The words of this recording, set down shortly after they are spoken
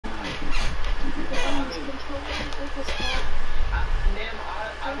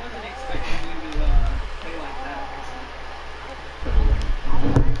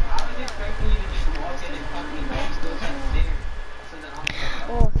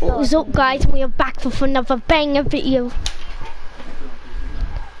What's up, guys? We are back for another banger video.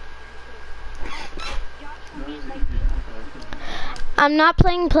 I'm not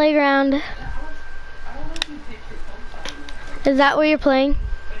playing Playground. Is that what you're playing?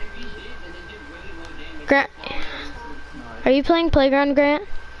 Grant, are you playing Playground, Grant?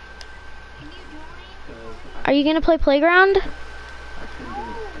 Are you gonna play Playground?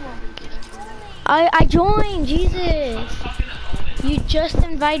 I joined, Jesus. You just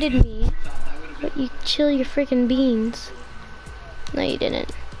invited me. But you chill your freaking beans. No, you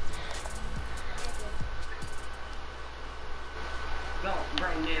didn't. No, bro,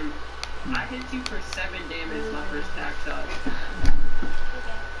 Nim. I hit you for 7 damage my first attack shot.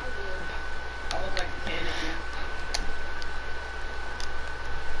 I was like panicking.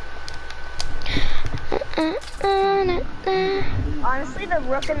 Honestly, the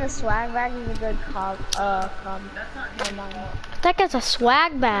Rook and the Swag Bag is a good comp. That guy's a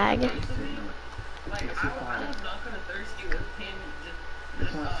swag bag. Like, I was not gonna thirst you with him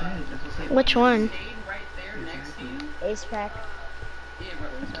just Which one? stayed right there next to you. Ace Pack. Yeah, bro.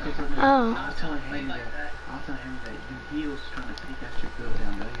 Oh, I was telling him that he was trying to take that shit build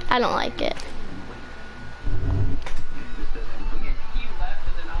down. I don't like it. He left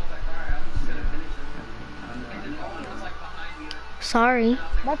and then I was like, alright, I'm just gonna finish him. And then no one was like behind me. Sorry.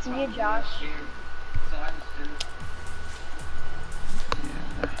 That's you, Josh. So I just did it.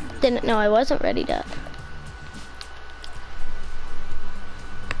 Didn't know I wasn't ready to.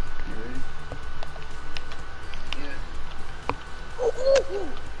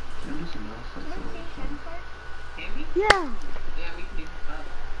 Yeah. Yeah, we can do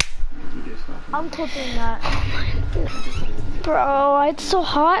I'm tilting that. Bro, it's so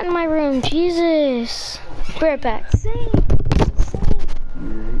hot in my room. Jesus. Be right back. Same.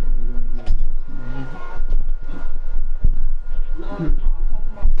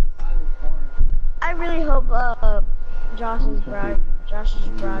 I really hope Josh's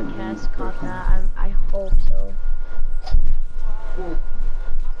broadcast caught that. I hope so.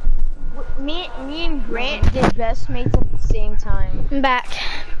 Me and Grant did best mates at the same time. I'm back.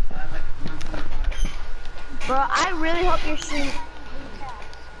 Bro, I really hope your stream.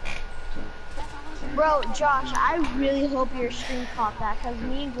 Bro, Josh, I really hope your stream caught that because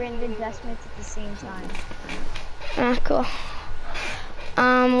me and Grant did best mates at the same time. Ah, cool.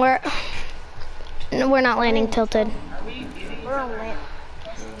 We're not landing tilted. We're on land.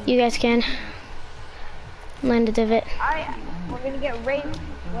 You guys can. Land a divot. Alright, we're gonna get raped.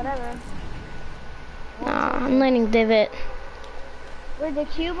 Whatever. Nah, I'm landing divot. Wait, the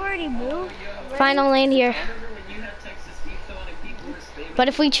cube already moved? Fine, I'll land here. when you had Texas Heat, so many people were stable. But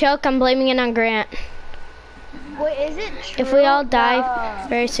if we choke, I'm blaming it on Grant. Wait, is it true? If we all die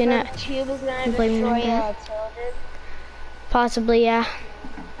very soon, the cube is gonna I'm blaming destroy Grant. Tilted? Possibly, yeah.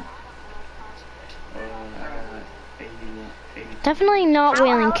 Definitely not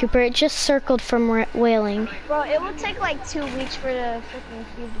whaling, Cooper. It just circled from whaling. Bro, it would take like 2 weeks for the freaking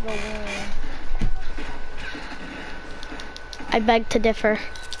cube to go whaling. I beg to differ.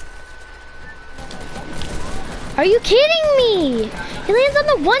 Are you kidding me? He lands on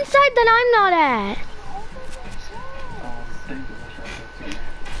the one side that I'm not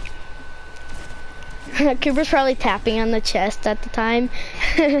at. Cooper's probably tapping on the chest at the time.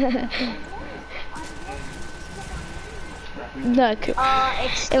 No, Cooper.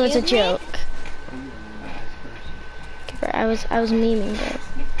 It was a Excuse me? joke. Cooper, I was memeing,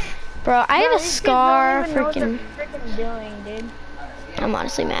 bro. I have a scar. These kids don't even Freaking. know what they're freaking doing, dude. I'm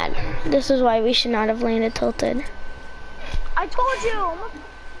honestly mad. This is why we should not have landed tilted. I told you!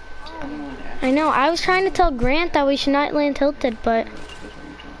 I know. I was trying to tell Grant that we should not land tilted, but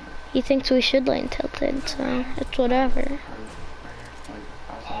he thinks we should land tilted, so it's whatever.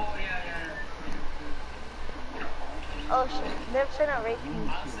 Oh shit, they're finna rape you.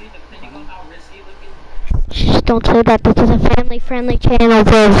 Honestly, depending on how risky looking. Shh, don't say that. This is a family-friendly channel,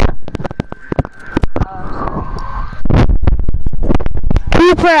 bro.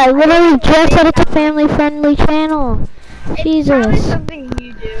 Cooper, I literally just said it's a family-friendly channel. Probably Jesus. something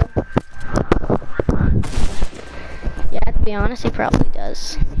you do. Yeah, to be honest, he probably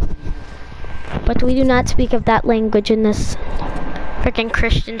does. But we do not speak of that language in this freaking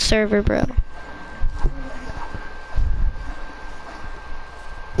Christian server, bro.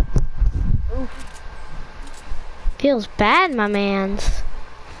 Feels bad, my mans.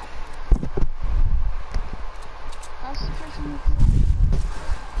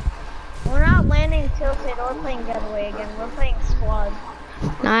 We're not landing tilted or playing getaway again. We're playing squad.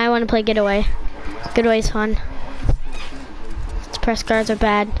 Nah, I want to play getaway. Getaway's fun. Its press guards are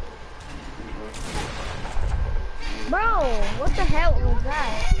bad. Bro, what the hell was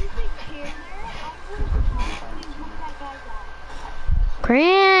that?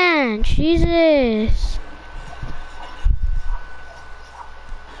 Grant, Jesus.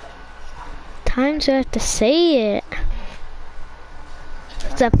 Times you have to say it.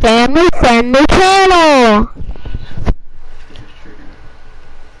 It's a family-friendly channel.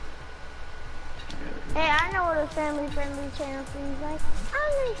 Hey, I know what a family-friendly channel feels like.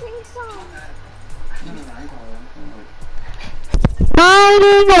 I'm gonna sing songs.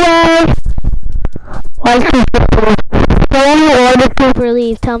 Finding away. Why did Cooper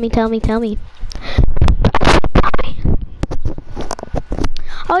leave? Tell me.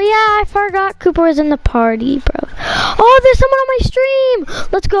 Oh yeah, I forgot Cooper was in the party, bro. Oh, there's someone on my stream.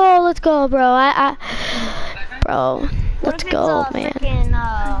 Let's go, bro. Bro, let's go, man.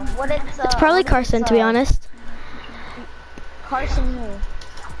 It's probably Carson, to be honest. Carson who?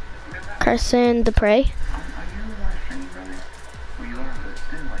 Carson the Prey.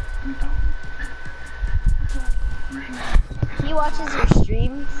 He watches your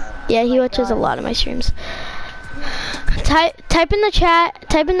streams? Yeah, he watches a lot of my streams. Type in the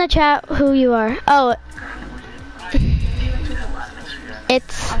chat who you are. Oh,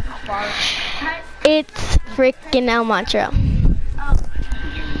 it's freaking El Mancho.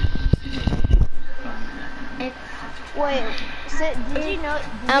 Wait, so did you know?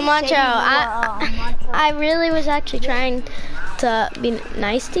 El Mancho, I really was actually trying to be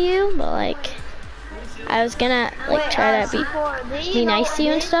nice to you, but like I was gonna like try to be nice to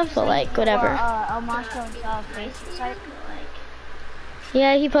you and stuff, but like whatever. El Mancho's Facebook site.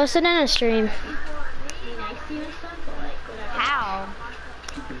 Yeah, he posted in a stream. How?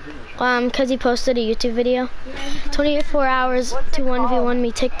 Cause he posted a YouTube video. 24 hours to 1v1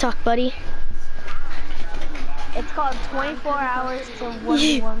 me TikTok, buddy. It's called 24 hours to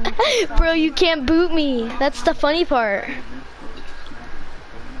 1v1 me. Bro, you can't boot me. That's the funny part.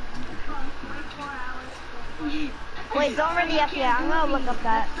 Wait, don't ready up yet. I'm gonna look up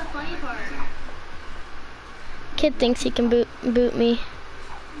that. Kid thinks he can boot me.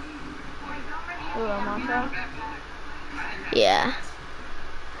 Ooh, El Mancho? Yeah.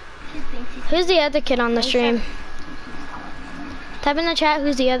 Who's the other kid on the stream? Type in the chat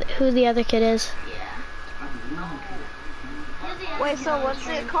who the other kid is. Wait, so what's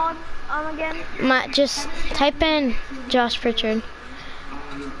it called again? Just type in Josh Pritchard.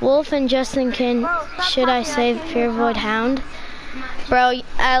 Wolf and Justin can. Should I say Fear Void Hound? Bro,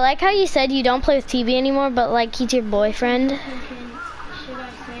 I like how you said you don't play with TB anymore, but like he's your boyfriend.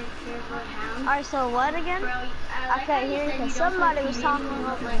 Alright, so what again? Okay, here because somebody was talking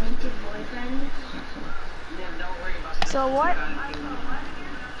over me. So what?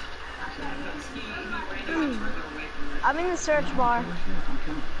 I'm in the search bar.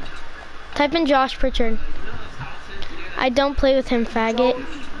 Type in Josh Pritchard. I don't play with him, faggot.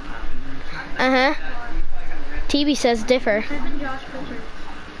 TB says differ. Type in Josh Pritchard.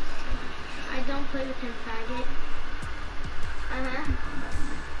 I don't play with him, faggot.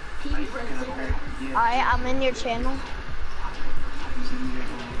 TB says differ. Alright, I'm in your channel.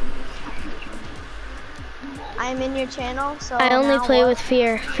 I'm in your channel, so I only play with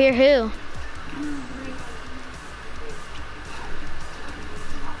Fear. Fear who?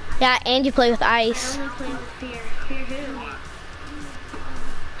 Yeah, and you play with Ice. I only play with Fear. Fear who?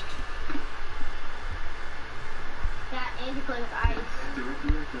 Yeah, and you play with Ice.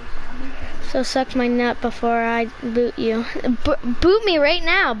 So suck my nut before I boot you. Boot me right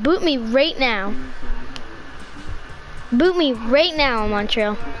now. Boot me right now. Boot me right now,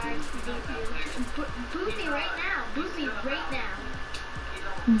 Montreal. Boot me right now. Boot me right now.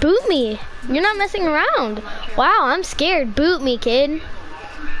 Boot me. You're not messing around. Wow, I'm scared. Boot me, kid.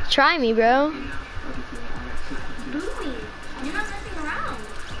 Try me, bro. Boot me. You're not messing around.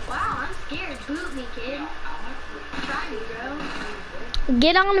 Wow, I'm scared. Boot me, kid. Try me, bro.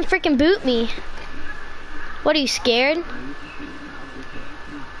 Get on and freaking boot me. What, are you scared?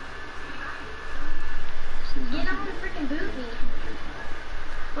 Get on and freaking boot me.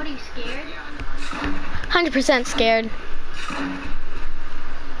 What, are you scared? 100% scared.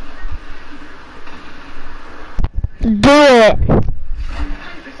 Do it. 100%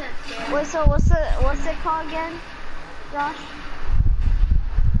 scared. Wait, so what's it called again, Josh?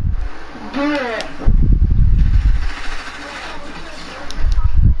 Do it.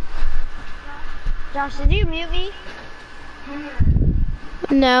 Josh, did you mute me?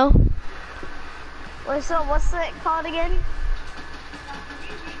 No. Wait, so what's it called again?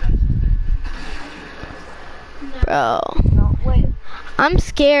 Bro. No, wait. I'm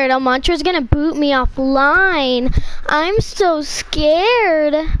scared. Elmantra's gonna boot me offline. I'm so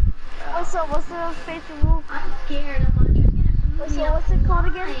scared. Wait, so what's the facial rule? scared. What's it called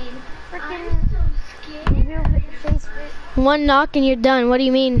again? Freaking reveal face. One knock and you're done. What do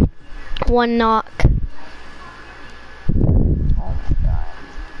you mean? One knock.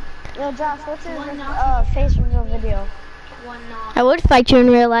 Yo, Josh, what's his face reveal video? I would fight you in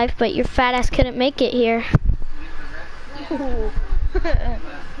real life, but your fat ass couldn't make it here. I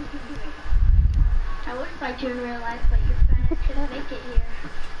would fight you in real life, but your fat ass couldn't make it here.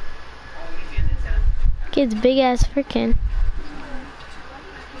 Kid's big ass freaking.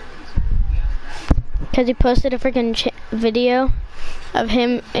 Cause he posted a freaking video of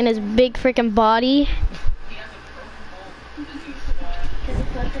him in his big freaking body.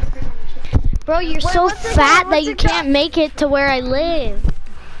 Bro, you're so fat that you can't make it to where I live.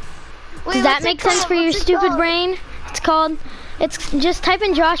 Does that make sense for your stupid brain? It's just type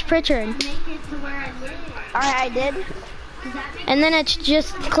in Josh Pritchard. Alright, I did. And then it's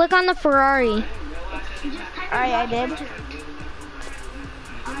just click on the Ferrari. Alright, I did.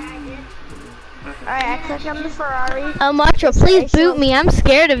 Alright, I clicked on the Ferrari. Macho, please boot me. I'm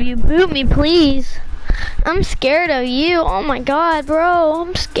scared of you. Boot me, please. I'm scared of you. Oh my god, bro.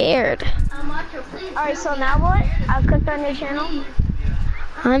 I'm scared. Alright, so now what? I clicked on your channel.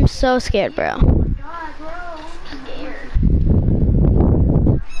 I'm so scared, bro.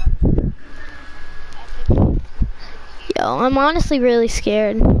 Yo, I'm honestly really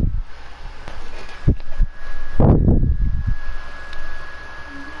scared.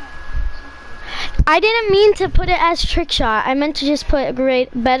 I didn't mean to put it as trick shot. I meant to just put a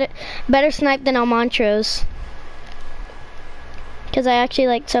better snipe than Almontro's. Cause I actually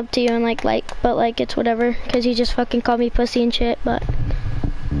like sub to you and but like it's whatever. Cause you just fucking called me pussy and shit, but.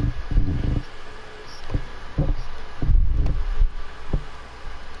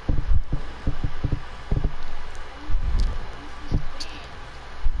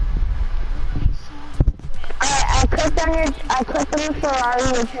 I clicked on the Ferrari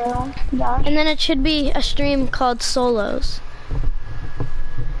your channel, Josh. And then it should be a stream called Solos.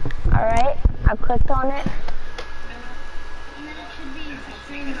 Alright, I clicked on it. And then it should be a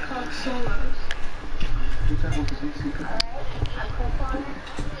stream called Solos.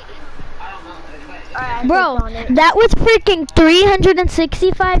 Bro, that was freaking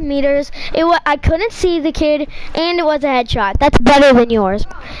 365 meters. I couldn't see the kid, and it was a headshot. That's better than yours.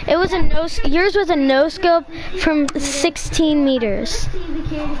 It was yours was a no scope from 16 meters.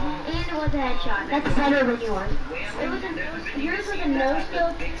 That's better than yours. Yours was a no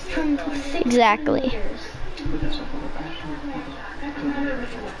scope from 16 exactly. meters.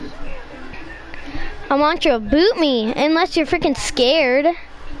 Amantro, boot me, unless you're freaking scared.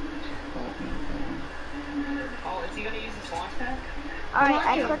 Alright,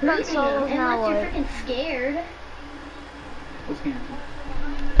 I clicked on solos now. Unless you're freaking scared.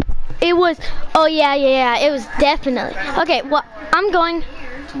 It was, oh yeah, it was definitely. Okay, well, I'm going.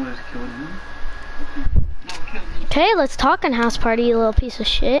 Okay, let's talk on House Party, you little piece of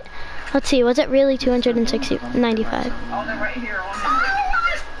shit. Let's see, was it really 295? Oh, they're right here.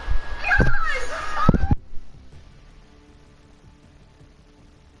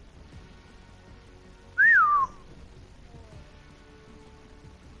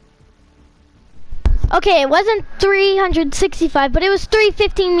 Okay, it wasn't 365, but it was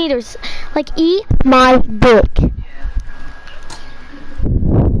 315 meters. Like, eat my dick.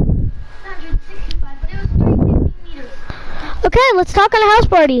 Okay, let's talk on a house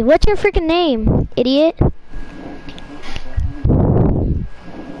party. What's your freaking name, idiot?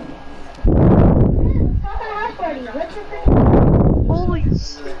 Holy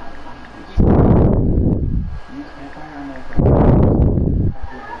shit.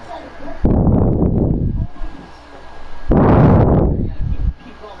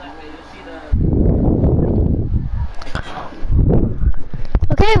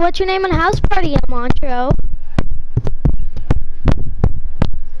 Okay, what's your name on house party, Montreux?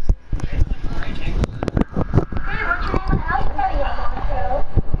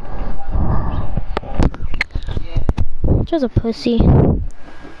 Just a pussy.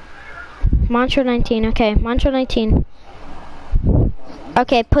 Montreux 19. Okay, Montreux 19.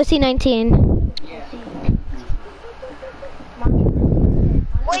 Okay, pussy 19.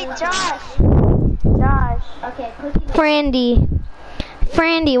 Wait, Josh. Josh. Okay, pussy.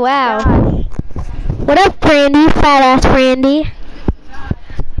 Frandy, wow. Josh. What up, Frandy? Fat ass Frandy.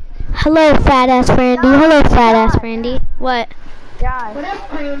 Hello, fat ass Frandy. Hello, fat ass Frandy. What? Josh. What up,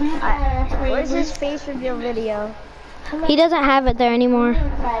 Frandy? Where's his face reveal video? He doesn't have it there anymore.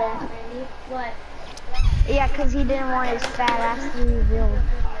 What? Yeah, because he didn't want his fat ass to be revealed.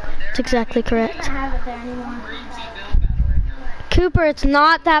 That's exactly correct. He doesn't have it there anymore. Cooper, it's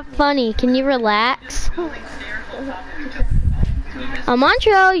not that funny. Can you relax?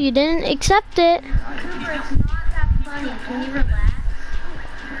 Montreal, you didn't accept it. Cooper, it's not that funny. Can you relax?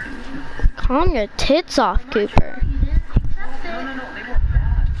 Calm your tits off, Cooper. You didn't accept No, it. no, no, they were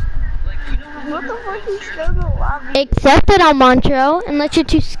bad. Like, you know how What the fuck? You still don't love me. Accept it, Montreal, unless you're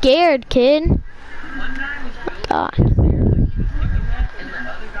too scared, kid. one guy was really God. and the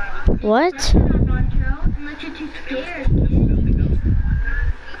other guy was What? Montreal, unless you're too scared, kid.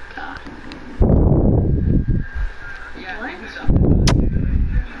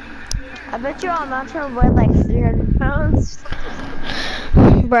 I bet you all Montreal weigh like 300 pounds.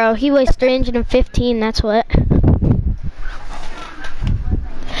 Bro, he weighs 315, that's what.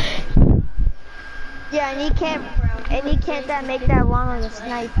 Yeah, and he can't that make that long on a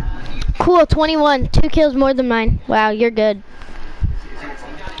snipe. Cool, 21. 2 kills more than mine. Wow, you're good.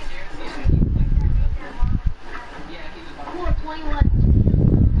 Cool,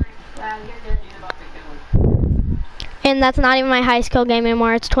 21. Wow, you're good. And that's not even my high skill game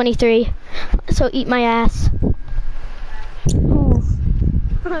anymore. It's 23. So eat my ass. Ooh.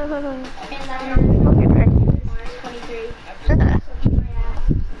 Fucking wreck. 23.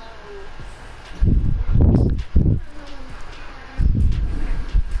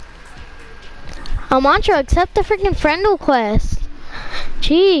 Mantra, accept the freaking friend request.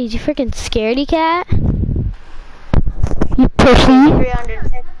 Jeez, you freaking scaredy cat. You pussy.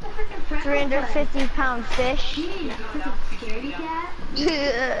 350 pound fish. Scaredy cat?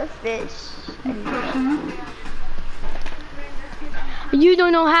 Fish. You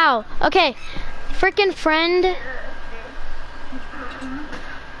don't know how. Okay, freaking friend.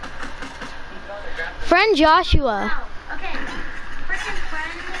 Friend Joshua. Okay. Freaking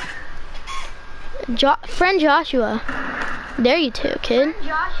friend. Friend Joshua. There you two, kid.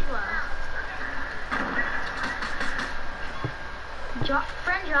 Joshua.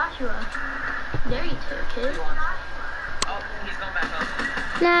 Friend Joshua. There you two, kid. Oh, he's going back up.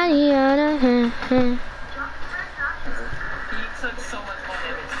 Na-na-na-na-na. Friend Joshua. He took so much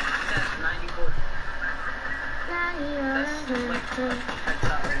money. He's at 94. That's like that's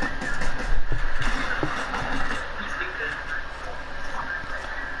out. He's stupid.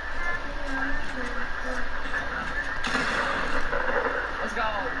 Let's go,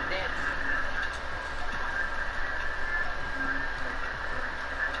 dance.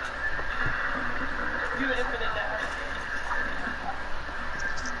 Do an infinite dash.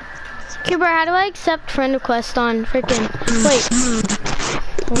 Cooper, how do I accept friend request on freaking... Wait.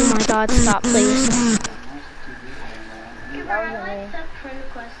 Oh my god, stop, please. Cooper, how do I accept friend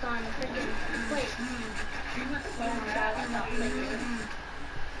request on freaking... Wait. Oh my god, stop, please.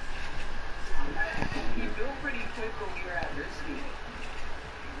 You feel pretty quick when we were at this speed.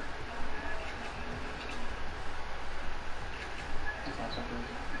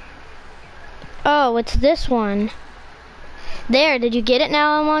 Oh, it's this one. There, did you get it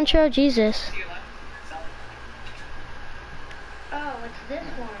now, Montreux? Jesus. Oh, it's this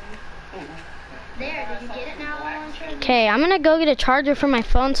one. There, did you get it now, Alonso? Okay, I'm gonna go get a charger for my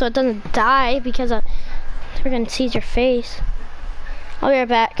phone so it doesn't die because I freaking sees your face. I'll be right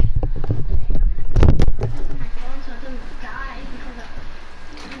back.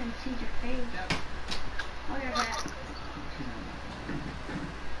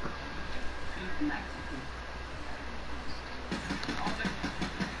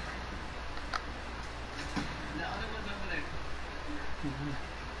 The other one's over there.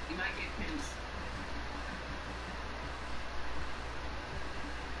 You might get pins.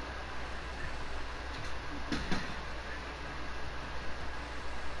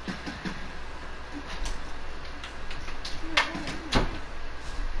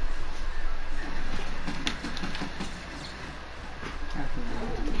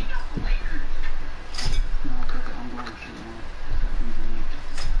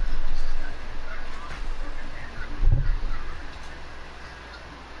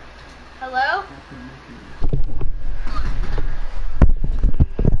 Hello?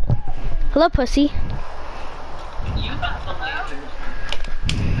 Hello, pussy. You got the lasers.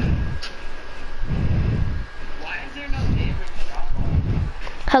 Why is there no damage drop off?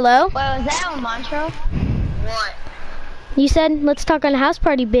 Hello? Wait, was that on Montreux? What? You said, let's talk on a house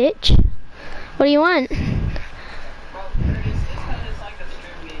party, bitch. What do you want? Bro, Curtis, it's kind of like a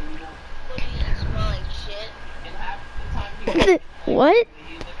stream game, you know? What do you smell like shit? And half the time people What? you look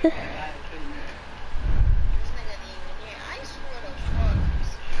at the guy that's been This nigga didn't even hear. I swear to fuck.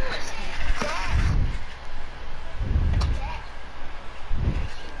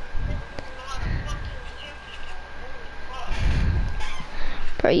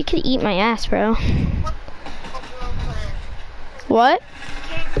 Bro, you could eat my ass, bro. What?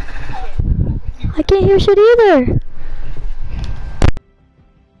 I can't hear shit either.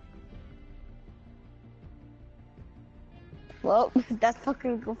 Well, that's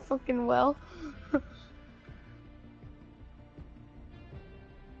fucking well.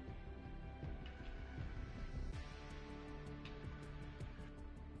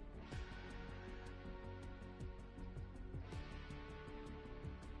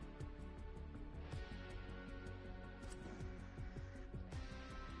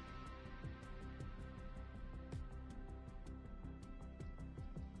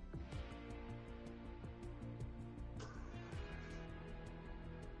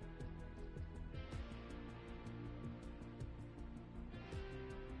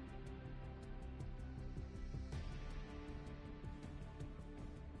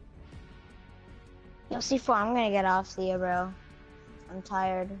 Yo, C4, I'm gonna get off Thea, bro. I'm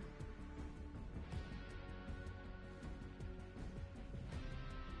tired.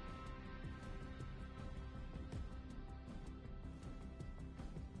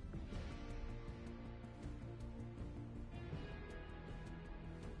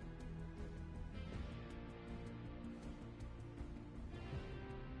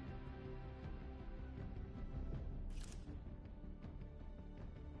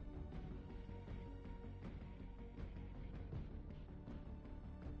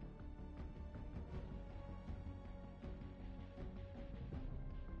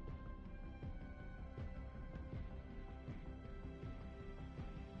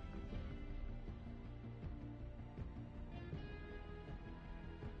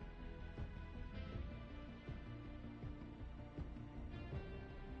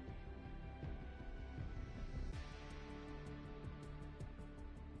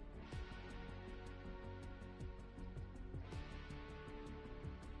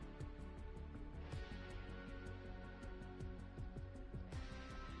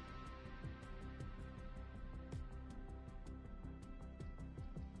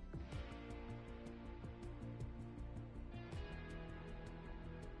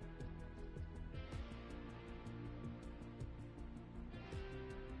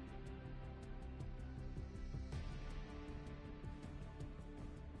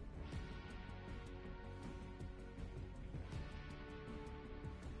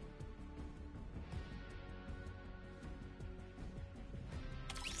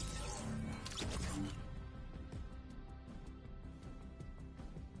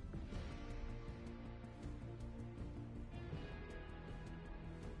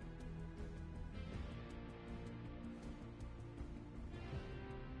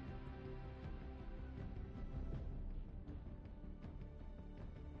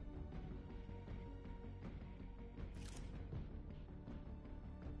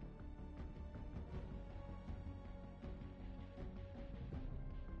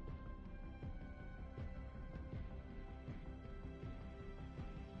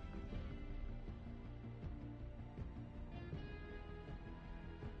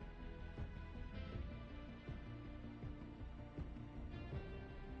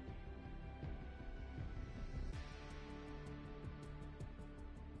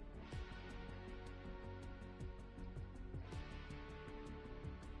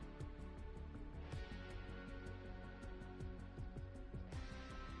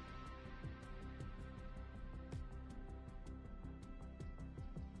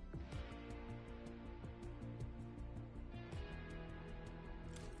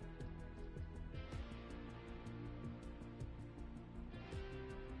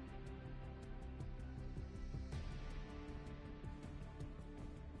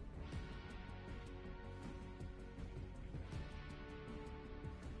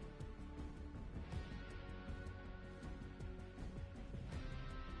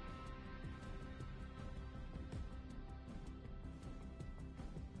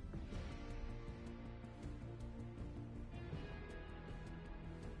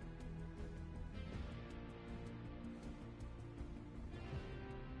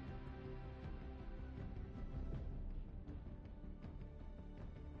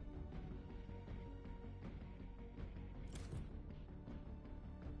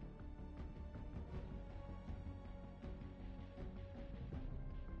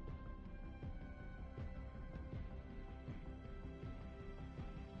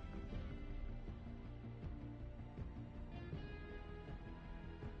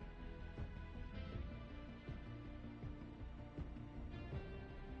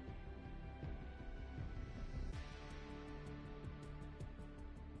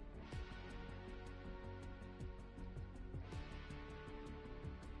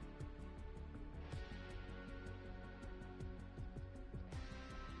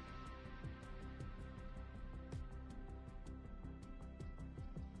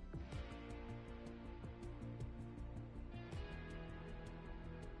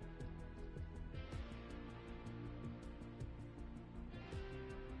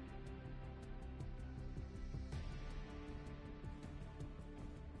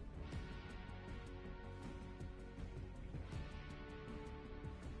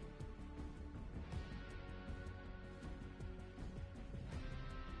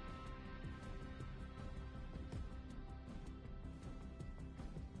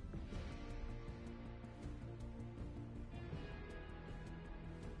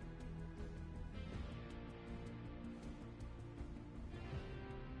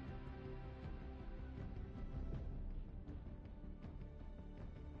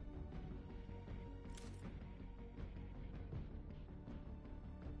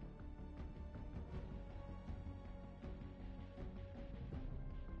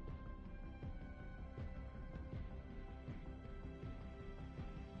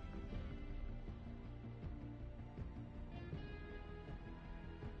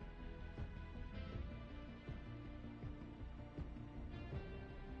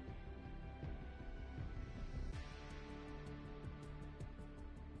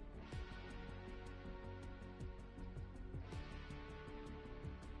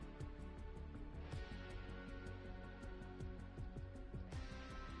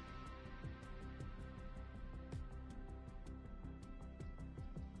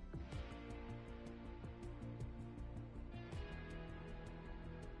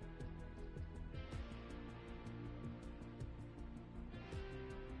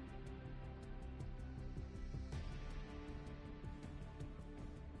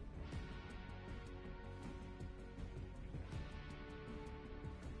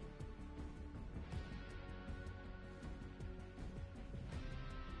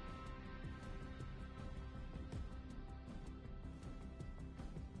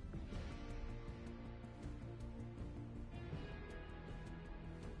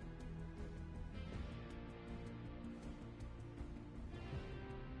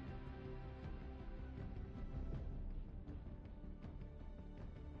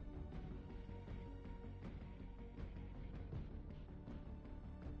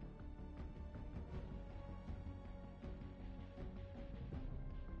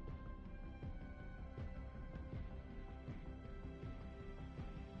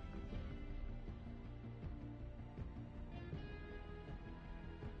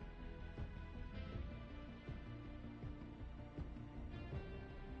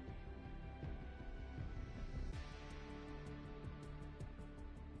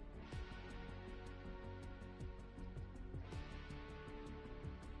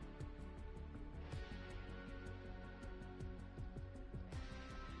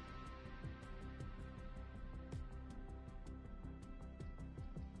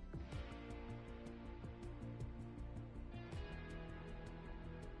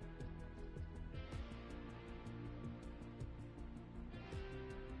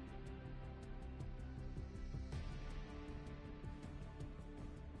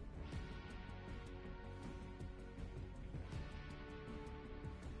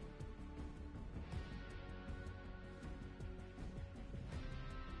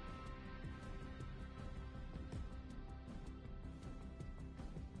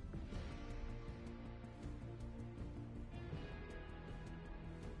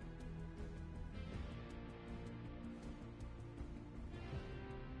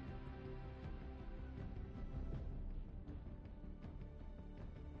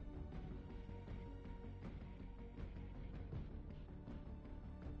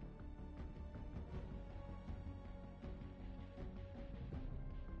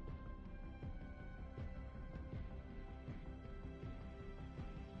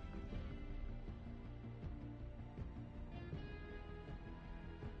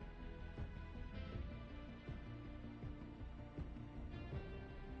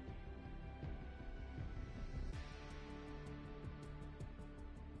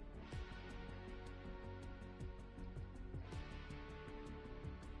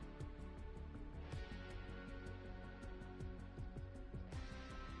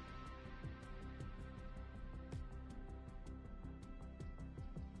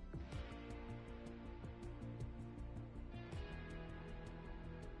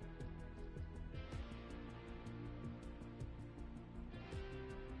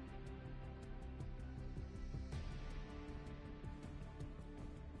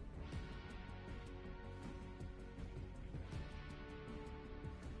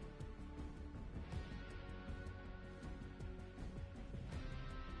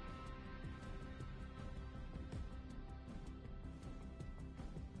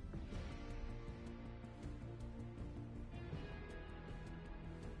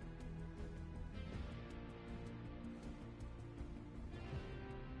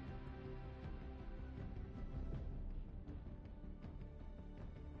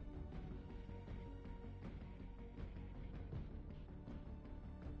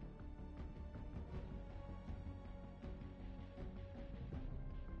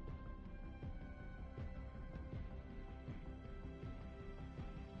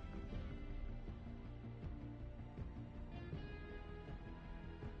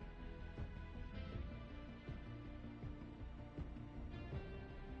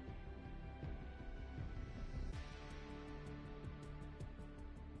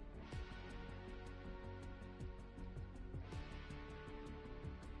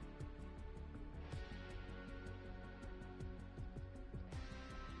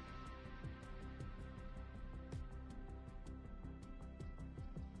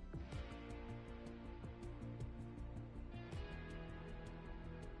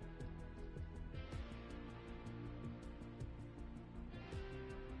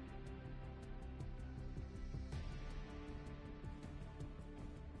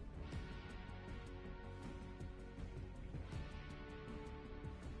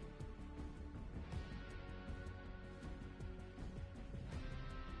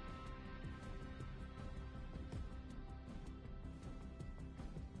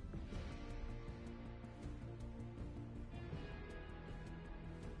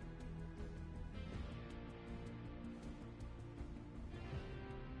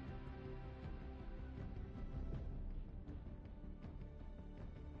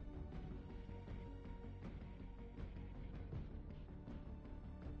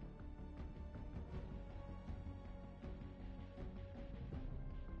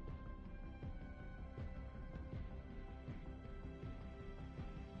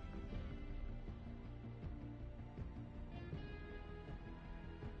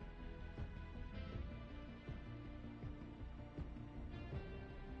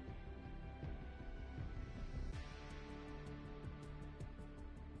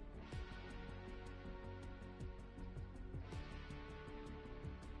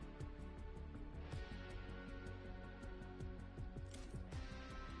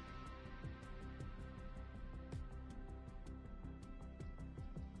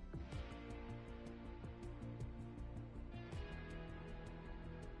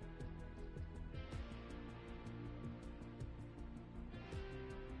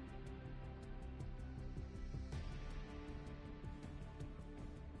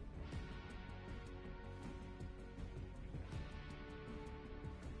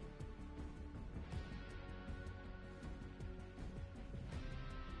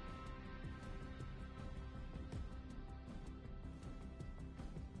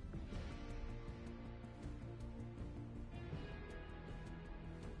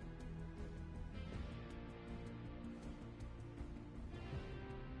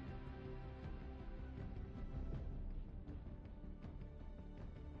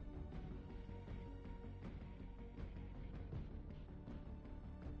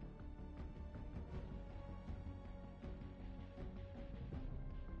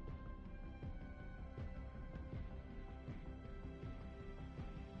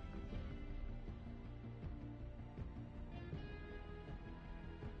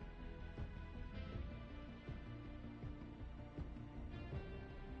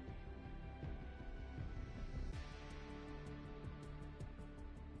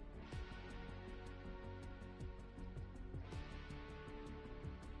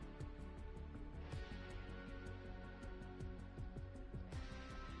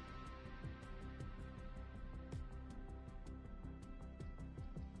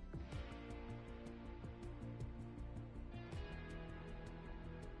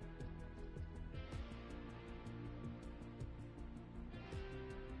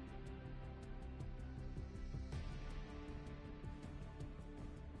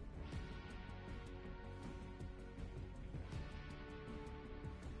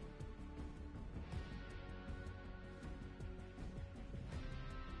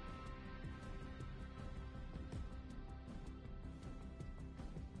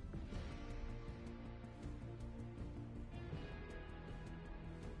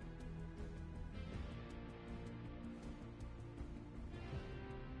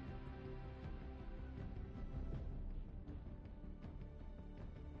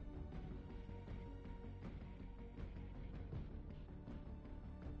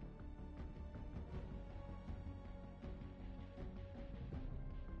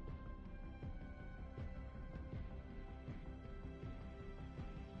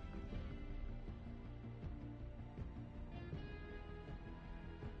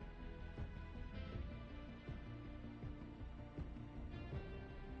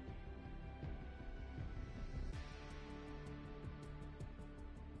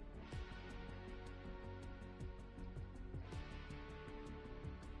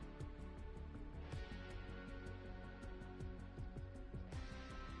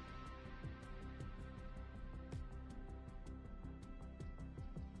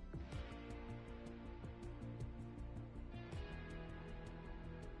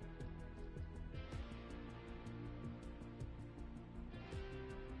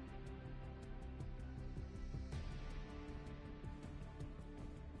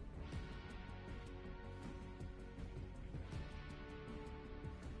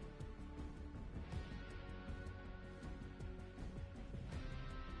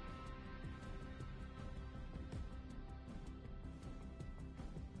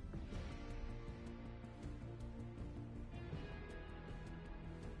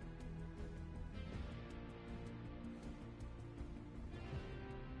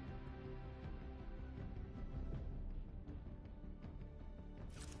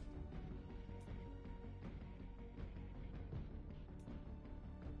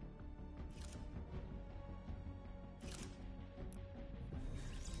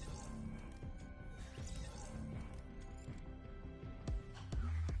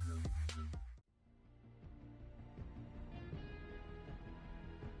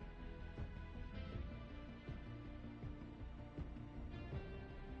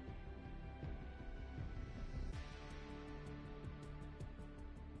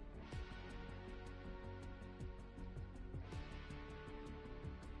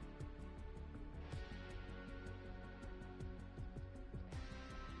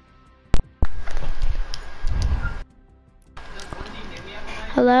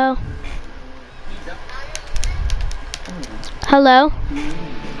 Hello? Hello?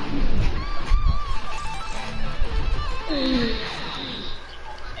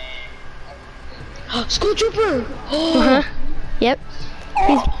 School trooper! Uh-huh. Yep.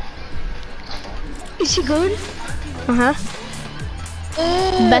 Is he good? Uh-huh.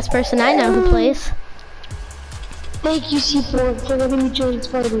 Best person I know who plays. Thank you, C4, for letting me join this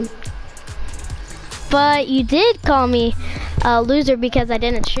party. But you did call me a loser because I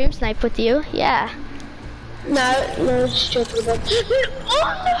didn't stream snipe with you. Yeah. No, just joking about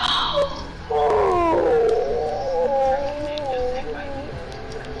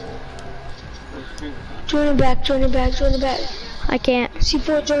Join him back, join him back, join him back. I can't.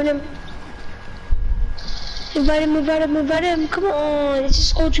 C4, join him. Invite him, invite him, invite him. Come on, it's a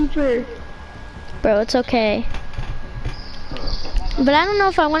school trooper. Bro, it's okay. But I don't know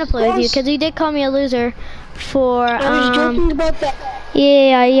if I want to play with you because you did call me a loser for, I was joking about that.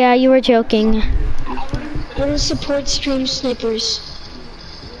 Yeah, you were joking. I want to support stream snipers.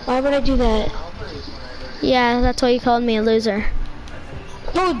 Why would I do that? Yeah, that's why you called me a loser.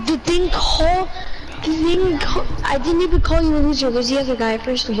 No, I didn't even call you a loser. It was the other guy,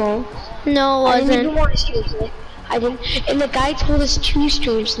 first of all. No, I it didn't even wasn't. want to stream snipe. I didn't, and the guy told us to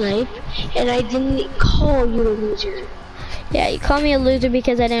stream snipe, and I didn't call you a loser. Yeah, you called me a loser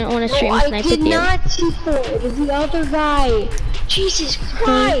because I didn't want to stream No, snipe I with did you. not C4. It was the other guy. Jesus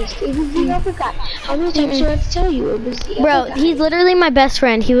Christ, it was the other guy. How many times do I have to tell you? It was the Bro, other guy. he's literally my best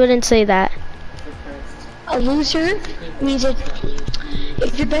friend. He wouldn't say that. A loser means that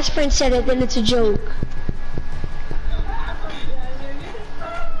if your best friend said it, then it's a joke.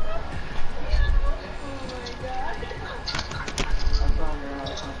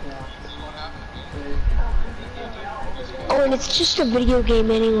 Oh, and it's just a video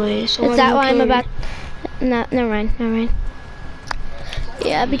game anyway, so Is that why I'm about... No, never mind.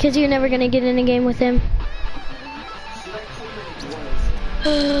 Yeah, because you're never gonna get in a game with him.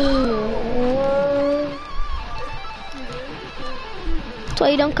 That's why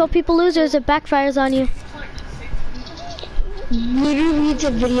you don't call people losers. It backfires on you. Literally, it's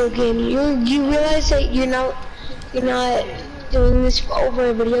a video game. You realize that you're not doing this over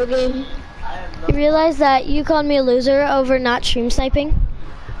a video game? You realize that you called me a loser over not stream sniping?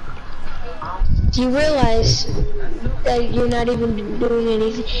 Do you realize that you're not even doing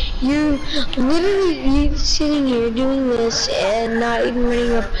anything? You're literally sitting here doing this and not even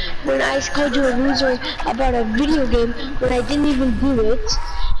running up. When I called you a loser about a video game when I didn't even do it.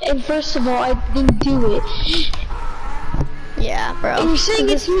 And first of all, I didn't do it. Yeah, bro. And you're saying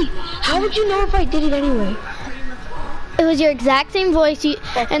it's me. How would you know if I did it anyway? It was your exact same voice,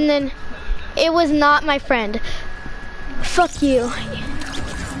 and then it was not my friend. Fuck you.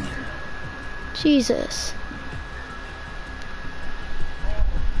 Jesus.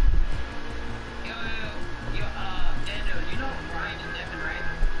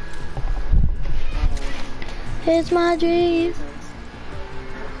 It's my dream.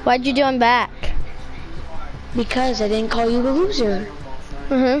 Why'd you do him back? Because I didn't call you a loser.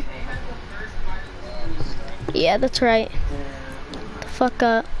 Yeah, that's right. The fuck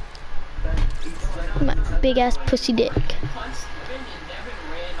up. My big ass pussy dick.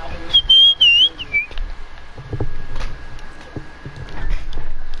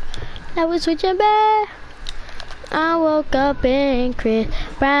 I was switching back. I woke up in Chris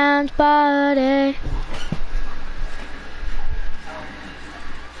Brown's body.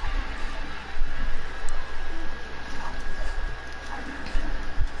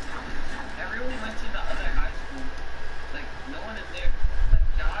 Everyone went to the other high school. Like, no one is there. Like,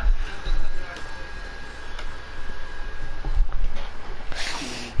 Josh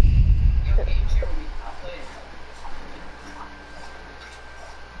Yo, game share with me. I'll play it.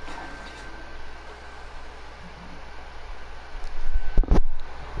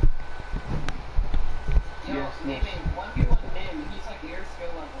 Yo, name it. 1v1 name. He's like your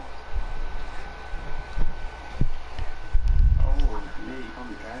skill level. Oh, yeah, you call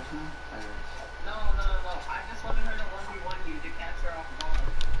me trash now? No. I just wanted her to 1v1 you to catch her off guard.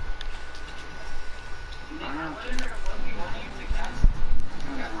 Nick, I wanted her to 1v1 you to catch her off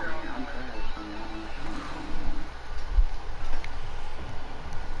I'm guard. trash. I mean, I don't know if I'm wrong.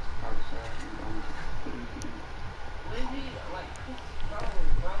 I'm sorry. Lizzie, like, bro.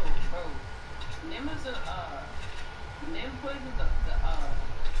 Nim is Nim plays in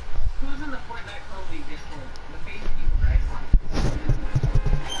who's in the Fortnite Pro League Discord? The face people, right?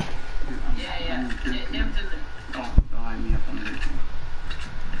 Yeah,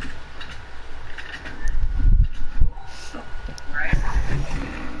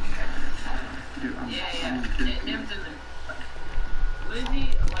 Lizzie,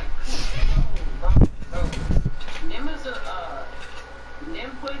 like, bro. Nim is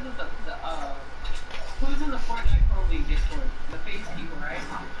Nim plays with who's in the Fortnite Pro League Discord? The face people, right?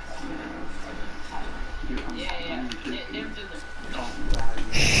 Yeah. Nim's in the...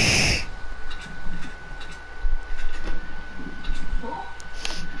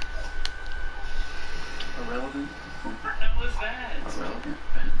 Irrelevant? That was bad. Irrelevant.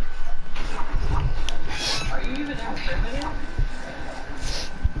 Are you even that primitive?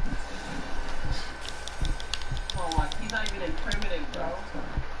 Oh, like, he's not even in primitive, bro.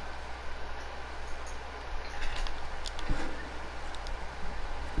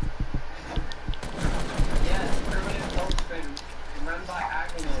 Yes, primitive coach spin. Run by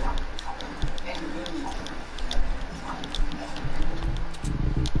Agnew. And Goose.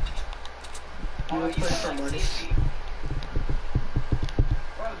 Oh, you play for money.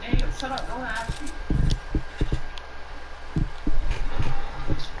 Bro, damn, shut up, don't ask me.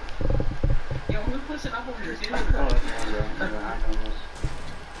 Yo, who's pushing up over your dude? Oh, yeah, I know this.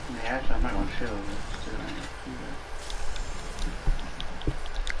 I mean, actually, I'm not gonna chill.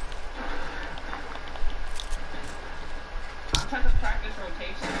 I'm trying to practice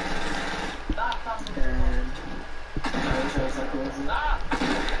rotation. Stop. And I wish I was like Rosie. Stop!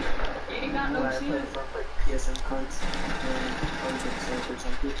 You ain't got no When I shield. played for like PSN cards and I was in Super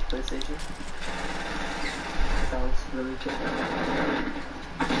Junkie PlayStation. That was really good.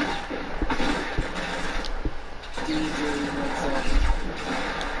 DJ, what's up?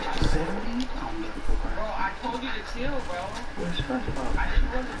 70? I'm never go Bro, back. I told you to chill, bro. What's first of all? I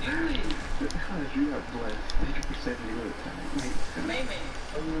didn't want to do it. Because you are blessed. 100% you would have Maybe.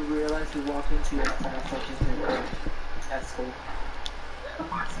 When you realize you walk into your class fucking thing at school.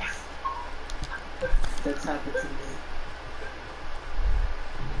 That's happened to me.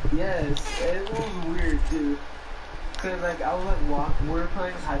 Yes, it was weird, dude. Cause like I was like we were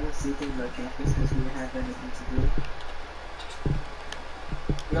playing hide and seek in the campus because we didn't have anything to do.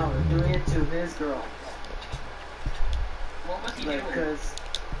 No, doing it to his girl. What was he Like, doing? cause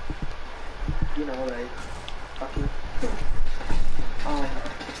you know, like fucking.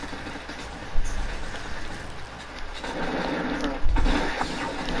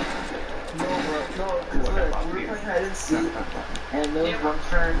 No, cause look, we were playing hide and seek, and there was one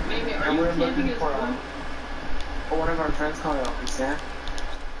friend, Maybe, are and we you were looking camping as for well? one of our friends called Office, yeah?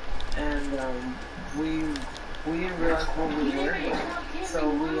 And we didn't realize what we were, so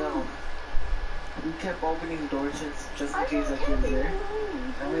we kept opening doors just in case like he was there.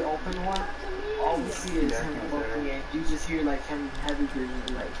 And we opened one, all we see is him looking, and you just hear like him heavy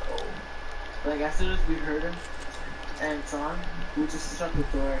breathing, like oh. Like as soon as we heard him and saw him, we just shut the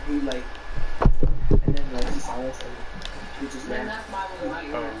door. He like, and then like he saw us and we just Man, ran. that's my little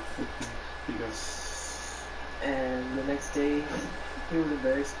night. Oh, because And the next day, he was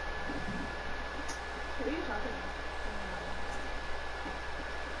embarrassed. What are you talking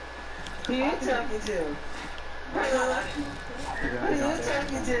Who you talking to? Who you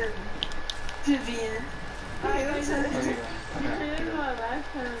talking to? Vivian. Who you talking to?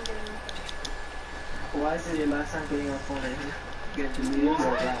 Why is it your last time getting on phone and get deleted?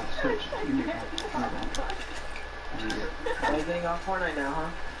 switch. Give me one. Why are you getting on Fortnite now, huh?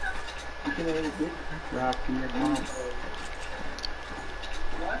 You can already get. Rob, give me your phone.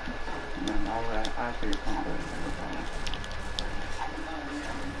 What? Man, all that. I feel your phone.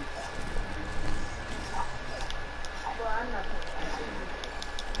 Well, I'm not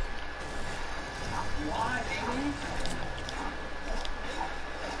Why, baby?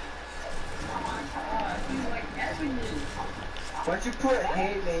 Oh my god, he's like effing me. Why'd you put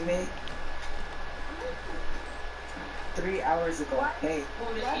hey, Meme? 3 hours ago. Hey.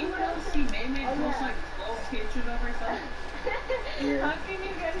 Well, did anyone else see Maymay post like 12 pictures of herself? Yeah. How can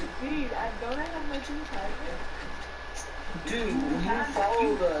you guys see? Don't I have my team private? Dude, you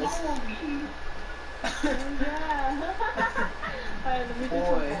followed us. Follow me. Yeah. Alright, let me just Boy.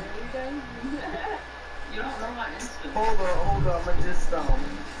 follow you guys. You don't know my Insta. Hold on, I'ma just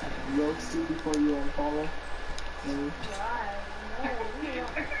roast you before you unfollow. Why? No,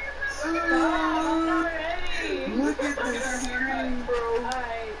 Ooh, I'm not ready. look at this screen, bro.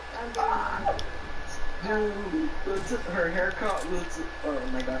 Alright, I'm doing Dude, looks at her haircut looks. Oh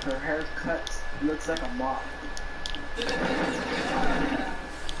my god, her haircut looks like a mop. Dude.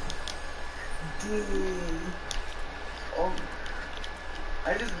 Oh,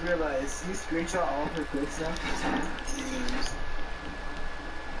 I just realized you screenshot all of her clips now. Jeez.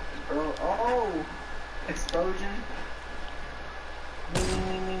 Bro, oh, explosion.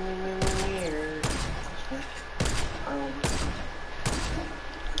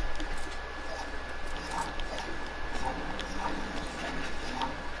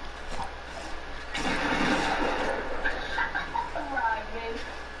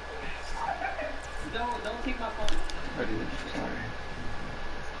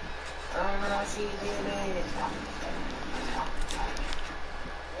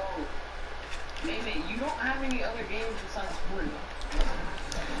 don't have any other games besides Fortnite.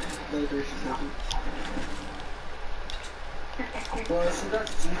 Later, she doesn't. Well, she got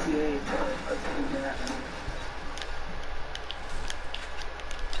GTA, but other than that,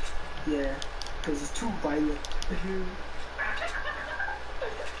 yeah, because it's too violent.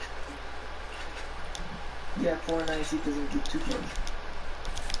 Yeah, Fortnite, she doesn't get too close.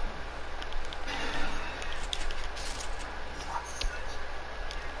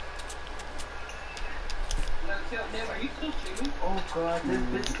 Are you still shooting? Oh god, this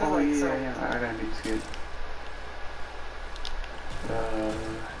bitch got Oh like yeah, some... yeah, I gotta make this good.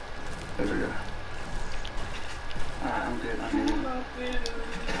 There we go. Alright, I'm good, I'm good.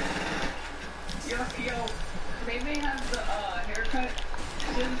 Yo, they may have the haircut.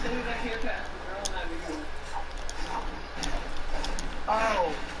 Send me that haircut as the girl in that video.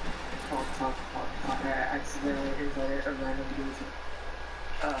 Oh! Oh, fuck. I accidentally invited a random user.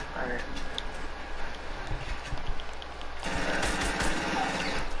 Alright.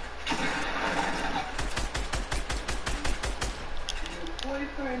 Your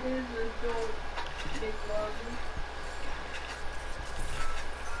boyfriend is a dope. Dick Logan.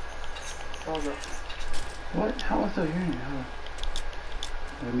 Hold up. What? How was I hearing it? How?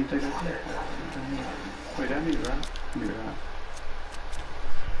 Let me take a look. Wait, that means right? Let me right.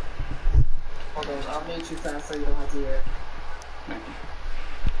 Hold on, I'll make you fast so you don't have to hear it. Thank you.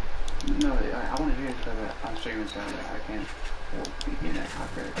 No, I want to hear it because I'm streaming so I can't be getting that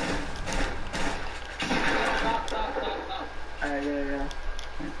copyright. Stop. Alright, yeah.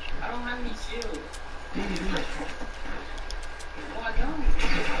 I don't have any shield. DVD. Well, I don't.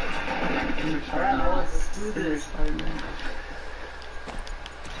 Alright, let's do this. Are you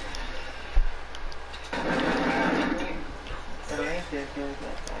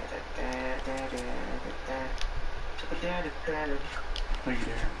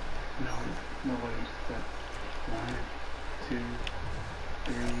there? No way. That 1, 2,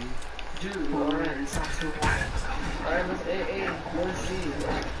 3. Dude, alright, it's not too hard. Alright, let's see.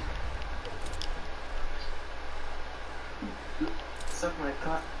 Suck my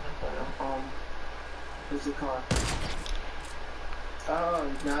cock. What's it called?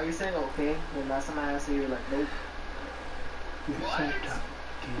 Oh, now you're saying okay. When last time I asked you, you were like, nope. You said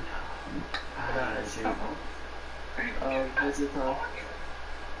fucking What's it called?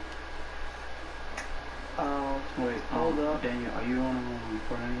 wait, hold up. Daniel, are you on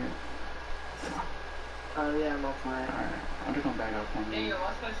Fortnite yet? Yeah, I'm on fire. Alright, I'm just gonna back up on Hey, you. yo,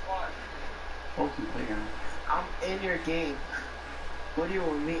 what's my squad? Awesome playground. I'm in your game. What do you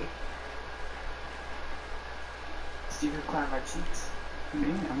want me? So you can climb my cheeks? Me?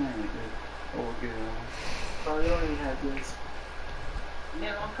 I'm not even good. Oh, good. Oh, you don't even have these.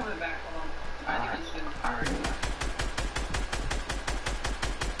 Yeah, I'm coming back. Hold on. I Alright, need this. I already left.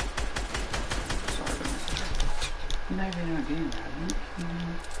 Sorry, but you're not even in a game, man.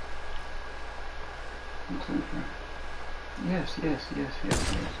 Yes. Yes.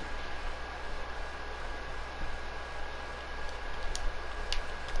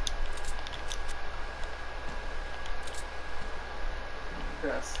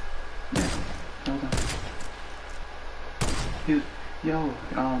 Yeah,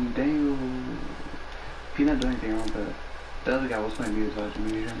 hold on. Daniel, he's not doing anything wrong, but the other guy was playing music, so I just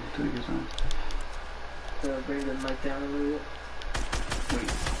muted him until he gets on. So bring the mic down a little bit. Wait,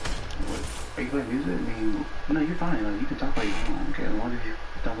 what? Are you playing music? I mean, no, you're fine. Like, you can talk like you want. Okay, as long as you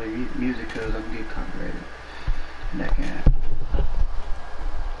don't play music, because I'm gonna get copyrighted. And that can't happen.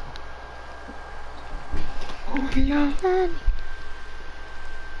 Oh, yeah.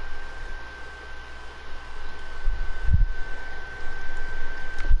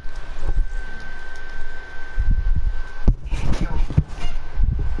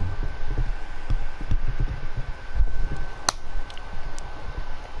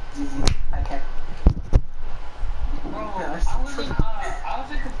 I can't. Bro, I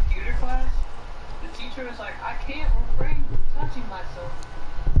was in computer class. The teacher was like, I can't refrain from touching myself.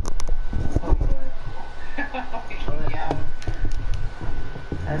 Oh boy. Yeah.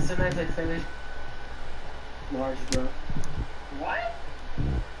 As soon as I finish, large bro. What?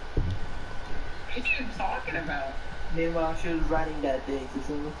 What are you talking about? Meanwhile, she was writing that day, you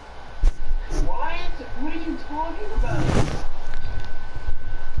see me? What? What are you talking about?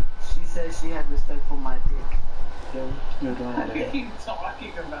 She said she had respect for my dick. Yo. You're doing all What are that. you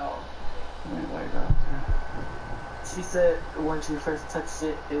talking about? Wait, like that. She said when she first touched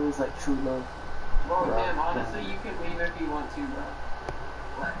it, it was like true love. Bro, Right. Tim, honestly, you can leave if you want to, bro.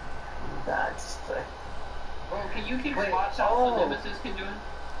 What? That's like, Bro, can you keep Wait, spot shots oh. so Nemesis can do it?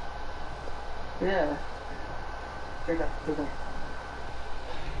 yeah. Take that.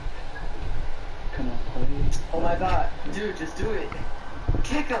 Come on, Oh my god, dude, just do it.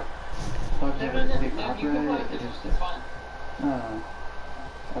 Kick him. Fuck No, it, no, no, is it no, you can play copyright? this. It is It's fine. no.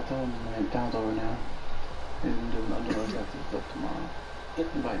 I told him when it down's over now. And I'm doing that stuff tomorrow.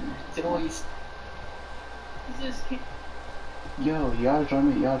 Invite me. Get away. This is kid. Yo, y'all join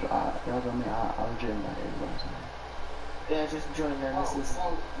me. Y'all join me. I'll legit invite everybody. So. Yeah, just join man. This is.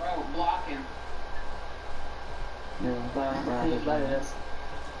 Bro, blocking. Yeah, He invited us.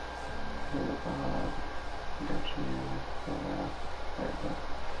 Got you.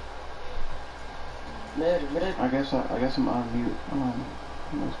 Mid. I guess I'm on mute.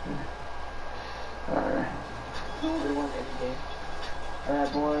 Must be. Alright. We won every game.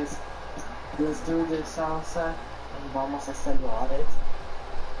 Alright, boys. Let's do this salsa. And vamos a hacerlo, alright?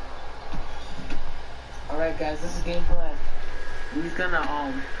 Alright, guys, this is game plan. We're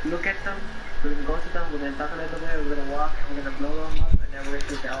gonna look at them. We're gonna go to them. We're gonna talk a little bit. We're gonna walk. And we're gonna blow them up. And then we're gonna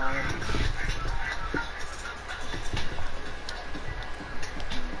take the L on them.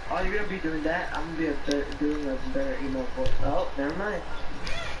 Oh, you're gonna be doing that? I'm gonna be doing a better emo for. Oh, never mind.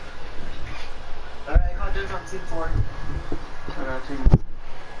 Alright, go do some team 4. I got team 1.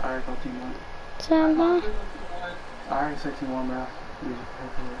 Alright, go team 1. Samba. I already said team 1, bro.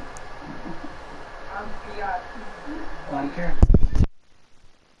 I don't care.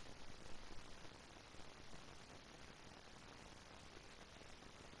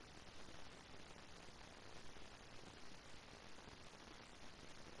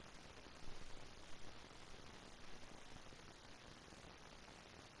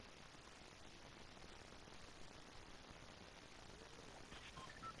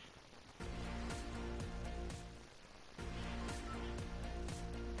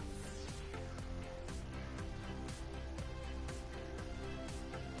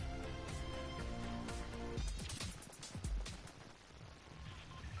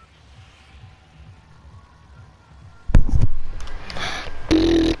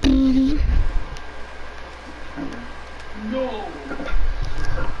 No!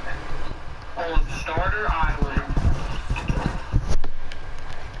 On Starter Island.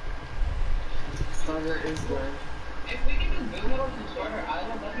 Starter is good. If we can do boom on Starter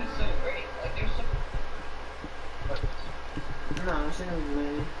Island, that'd be so great. Like, there's so... No, she doesn't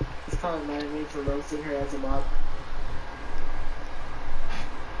mad. She's probably mad at me for roasting her as a mob.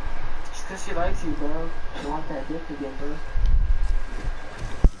 Just cause she likes you, bro. I want that dick again, bro.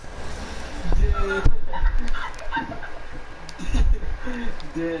 Dude.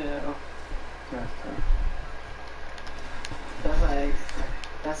 Damn. That's tough. That's like,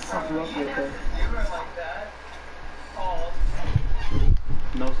 that's tough love right there. You were like that. Pause.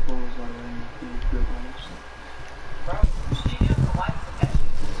 No schools are really good ones. Bro, she doesn't like the catch.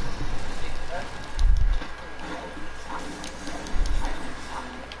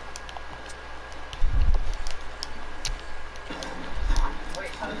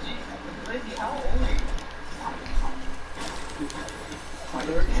 Wait, Lizzie, how old are you?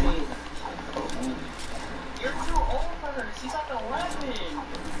 13. You're too old for her. She's like 11.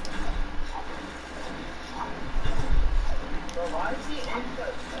 Bro, why is she into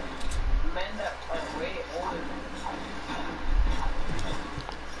men that are way older than her?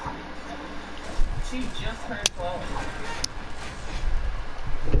 She just turned 12.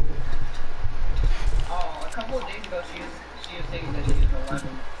 Oh, a couple of days ago she was saying that she was 11.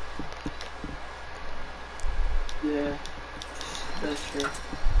 Yeah. That's true.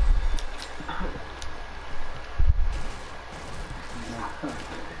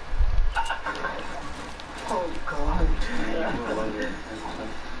 Oh god.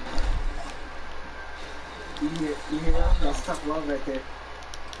 You hear that? That's tough love right there.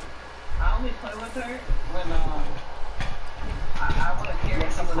 I only play with her when I want to carry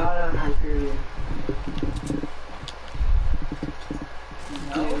She's someone not out. on her period.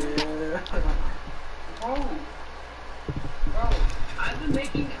 No. Yeah. Bro, I've been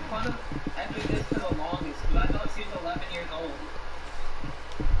making fun of Epic this for the longest because I thought she was 11 years old.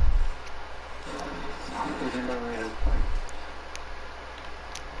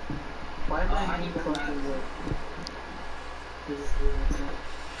 Why am I being collecting wood? This is weird.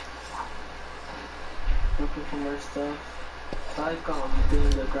 Looking for more stuff. Like doing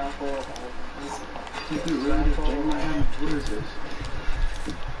the grapple. What is this?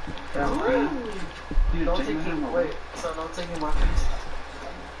 Dude, Don't check take my your hammer. wait. So don't take your weapons.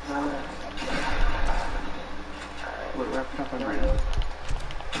 Look, wrap it up right now.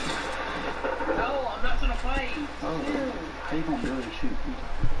 No, I'm not gonna fight. Oh, how you gonna really shoot?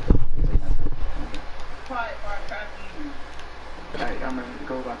 Fight, crafting. Alright, I'm gonna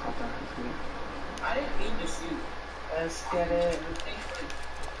go back out there. I didn't mean to shoot. Let's get it.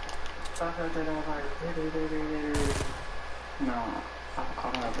 No, I don't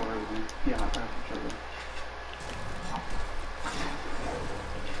have to worry. Yeah, I have to trouble.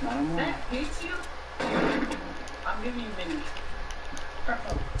 Not anymore. That hits you? I'm giving you minis.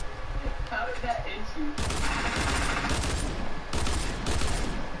 How did that hit you?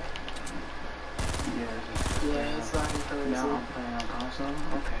 Yeah, it's not crazy. Now I'm playing on console?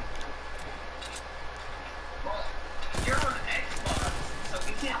 Okay. Well, you're on Xbox, so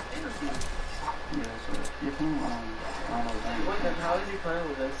we can't interview. Yeah, so you're playing I don't know what Wait, then how is he playing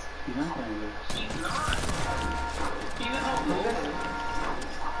with this? He's not playing with this. He's not. He was on mobile.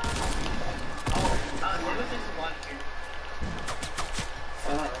 Oh, Nemesis is watching.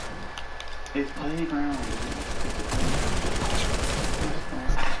 It's Playground.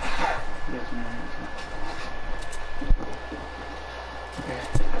 Yes, man. Okay.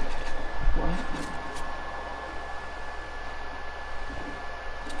 What?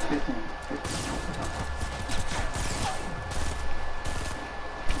 15.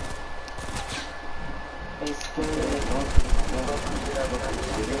 It's good.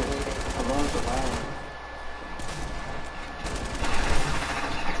 I love the violence.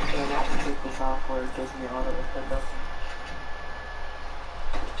 I have to take this off where it gives me auto defender.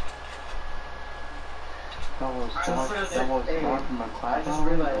 That was Hey, far from my I class. just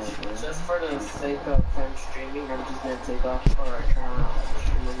realized, just for the sake of him streaming, I'm just gonna take off or turn around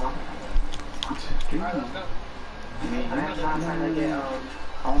and stream him. Alright, let's go. I'm not trying to get, I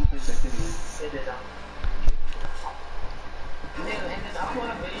want to play that video. sit it down. And then I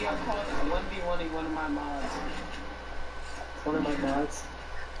want a video called 1v1ing one of my mods. One of my mods.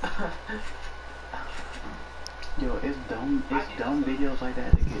 Yo, it's dumb videos like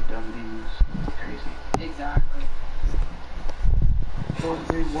that that get dumb views. It's crazy. Exactly.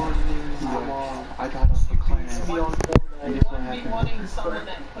 1v1 Yo, I got on the clan. be on And guess what 1v1ing happened? someone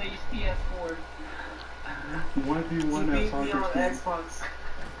that plays PS4. 1v1 beat at me on soccer team. Xbox.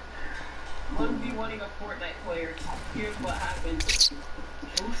 1v1ing a Fortnite player. Here's what happens.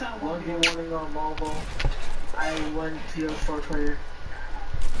 Who's on 1v1? 1v1ing on mobile. I went PS4 player.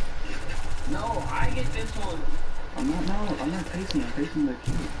 No, I get this one. I'm not facing the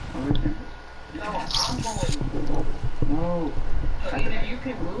key. I'm looking. No, I'm going. No. So either you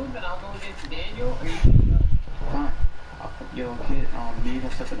can move and I'll go against Daniel, or you can go. Fine. Yo, kid, me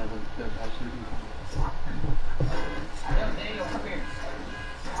and step another house. Yo, Daniel, come here.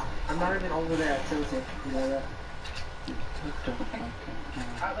 I'm not even over there at Tilted. You know that?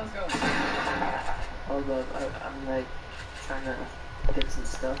 Alright, let's go. Hold up, I'm like trying to get some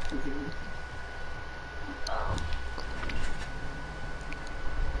stuff with you.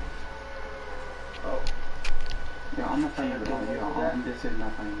 Oh. Yeah, I'm not playing with all you. I'm just sitting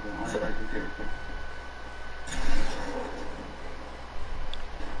not playing with all the right character.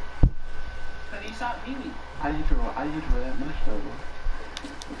 But he shot me. I didn't throw that much though, bro.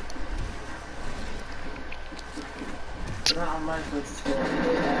 But I'm not supposed to score.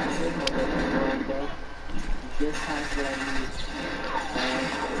 Actually, hold up, this has what I need.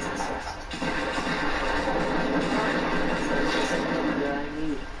 That I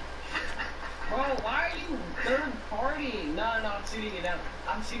need. Bro, why are you third party? No, I'm shooting you down.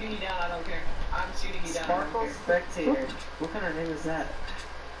 I'm shooting you down, I don't care. I'm shooting you down. Sparkle Spectator. What kind of name is that?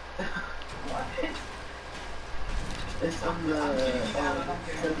 What? It's on the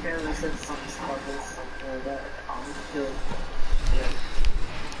camera says something Sparkle, something like that. Killed.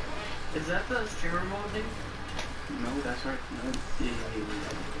 Yeah. Is that the streamer mode name? No, that's right. No, yeah,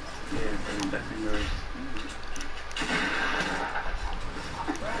 that's in yours.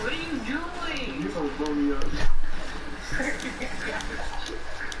 Bro, what are you doing? You're gonna blow me up.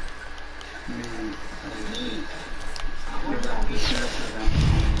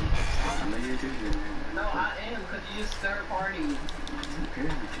 I know you do, man. No, I am, because you just third party. Okay, you're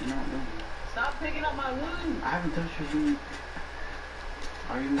not doing it. Stop picking up my loot. I haven't touched your loot.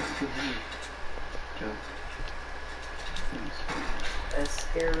 Are you listening to me? Joe. Thanks. That's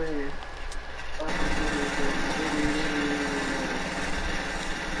scary.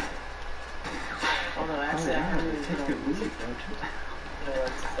 Oh no, actually I haven't even take your loot, bro.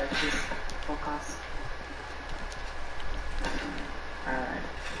 let's just focus. Alright.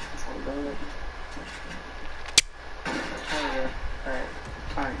 Let's hold up. Oh yeah. Alright.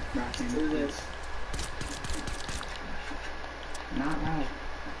 Alright, now Let's do this. Not right.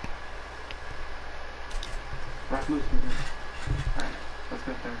 Right move, man. Alright, let's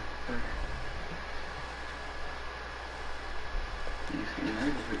go third. You just getting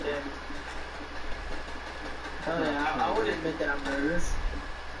nervous with Yeah. that. Oh yeah, I would admit that I'm nervous.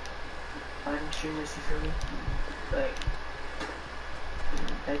 I'm streamers, you feel me? Like,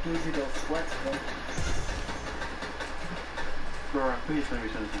 That gives you those sweats, bro. Bro, please let me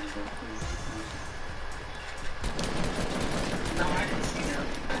show something, bro. Please. No, I didn't see that.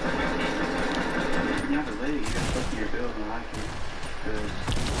 You have to lay. You gotta fuck your build and like it. Cause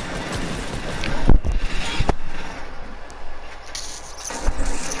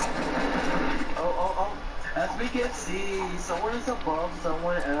Oh. As we can see, someone is above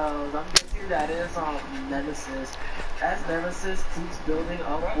someone else. I'm guessing that is Nemesis. As Nemesis keeps building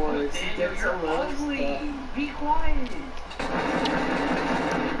upwards, he gets a little stuck. Be quiet.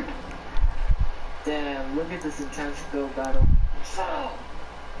 Damn, look at this intense build battle.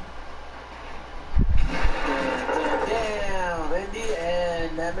 Damn. In the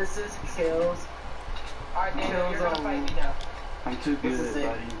end, Nemesis kills. Alright, Daniel, you're gonna fight me now. I'm too good What's at his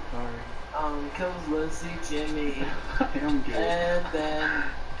fighting. Sorry. Kills Lizzie, Jimmy, I'm good. and then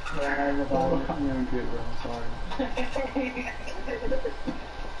yeah, the bottom. I'm good, bro. I'm sorry.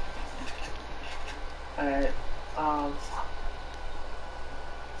 Alright,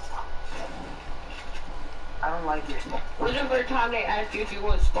 I don't like it. When's the first time they asked you if you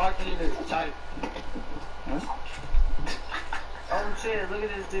want sparkling or type? What? Oh shit, look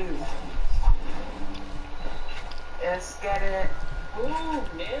at this dude. Let's get it. Ooh,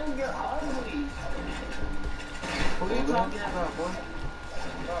 Neil, you're ugly. What are you talking about, boy?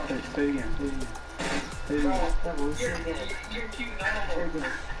 Say it again. Say it again. Say it Bro, again. That bullshit again. you're cute, no There homo. you go.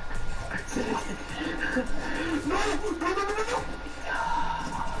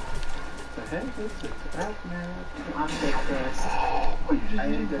 The heck? This is out, man. I'm depressed. What, you just I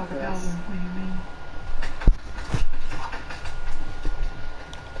am did fucking depressed. album? What do you mean?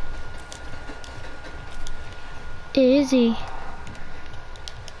 Izzy.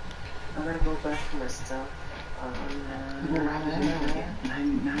 I'm gonna go back to my stuff.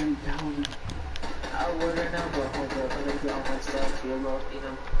 90,000. I would right now, but hold up. I'm gonna get all my stuff. Be alone,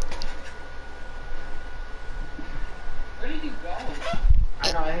 Where did you go?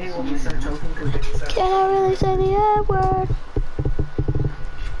 I know, I hate when we start choking because then we start. Can I really say the N word?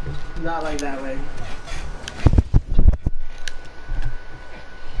 Not like that way.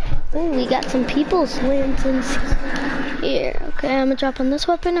 Oh, we got some people's lanterns here. Okay, I'm gonna drop on this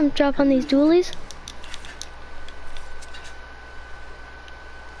weapon. I'm gonna drop on these dualies.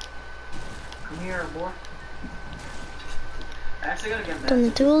 Come here, boy. I actually gotta get On the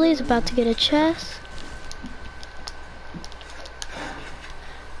back. dualies, about to get a chest.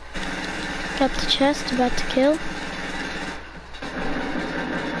 Got the chest, about to kill.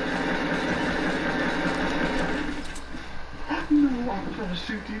 No, I'm trying to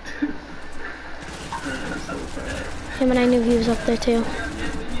shoot you too. So bad. Damn it, I knew he was up there too.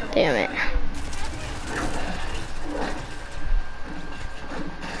 Damn it.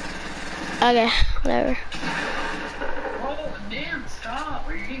 Okay, whatever. Oh, damn, stop,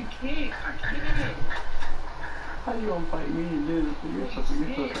 or you're getting kicked. I'm trying to get it. How you gonna fight me and then you're supposed to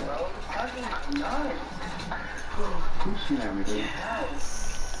be Bro, fucking. it's fucking nuts. Who snapped me, dude?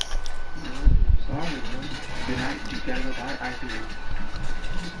 Yes. Sorry, bro. Good night. You gotta go back. I do.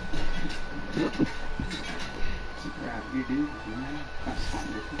 Yeah, you do. That's fine,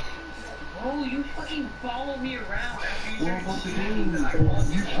 dude. Oh, you fucking follow me around after you Well, start what's the shooting game? that I want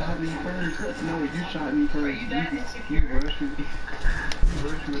You shot me first. No, you shot me first. Are you that You insecure? rushed me. You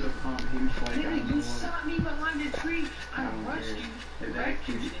rushed me with a pump. He was like, I Dude, don't you know what. shot me behind the tree. I I don't rushed care. you, Exactly. wrecked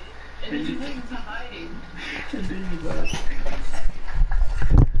your shit, and then you went into hiding. And then you left. He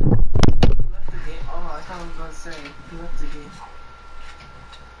left the game. Oh, I thought I was gonna say. He left the game.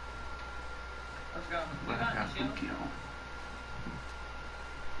 Let's go. We But I got got the shield. spooky on.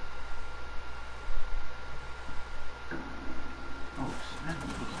 Oh, snap.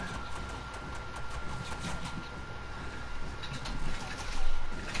 What's that?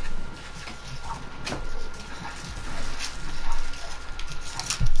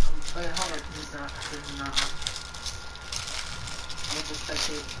 Wait, hold up. This is not. I'm gonna just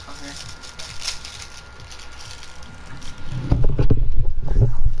spectate. Okay.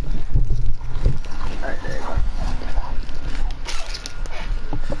 Alright, there you go.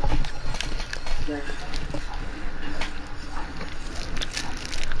 There.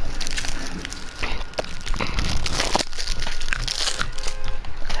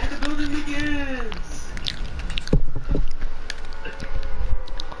 And the building begins!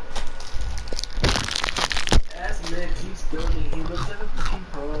 As Nick keeps building, he looks like a fucking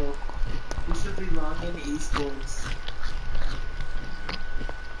pro. He should belong in esports.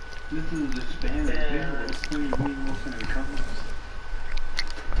 This is the spam of videos. What do you mean what's in the comments?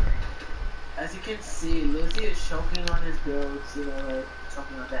 As you can see, Lizzie is choking on his builds, you know, like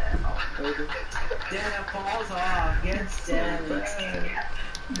choking on that building. Then it falls off, gets damaged.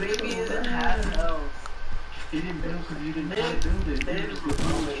 baby isn't half health. It didn't build because you didn't know how to build it. Then, You just go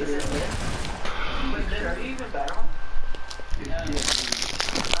through it straight up. wait, then are you even better? Yeah.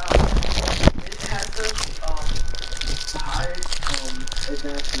 It has the highest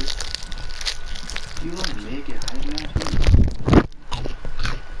advances. You want to make it high advances?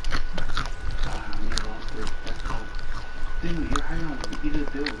 That's all. Dude, you're high on either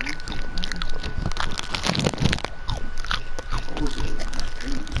build, right? Oh, dude, that's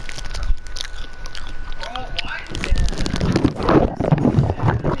crazy.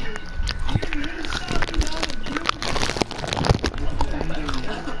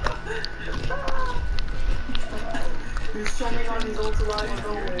 He's showing on his old alive on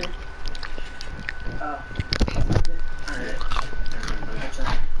nowhere. Alright.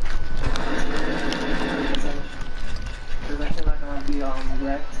 Because I feel like I'm gonna be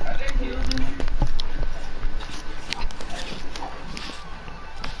wrecked.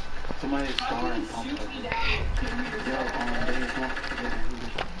 Somebody is scoring pump up. Yo, there you go.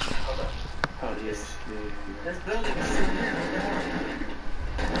 Oh, yes. Yeah. This building is still here.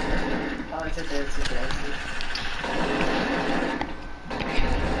 Oh, it's okay, it's okay.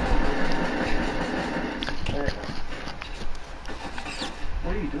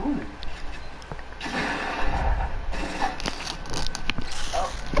 What are you doing?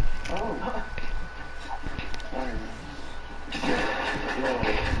 Oh. Sorry, man. Yo,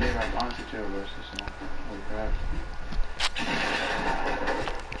 they're like honestly terrible versus now. Holy crap.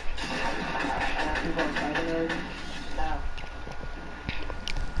 People are fighting already? Now.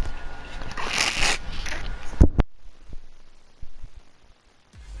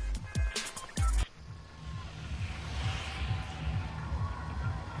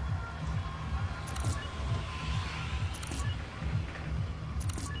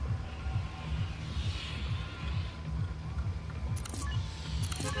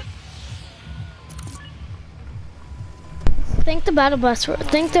 Thank the battle bus.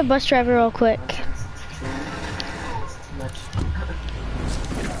 Thank the bus driver real quick.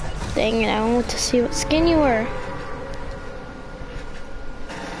 Dang it! I want to see what skin you were.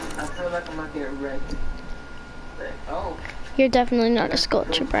 I feel like I'm gonna get wrecked. Like, oh. You're definitely not a skull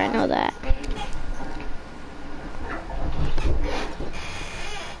trooper. I know that.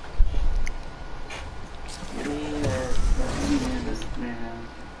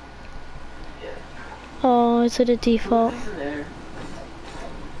 Oh, is it a default?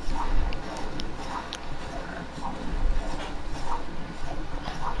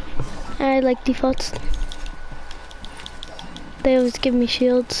 I like defaults. They always give me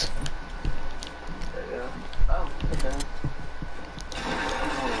shields. Oh, okay.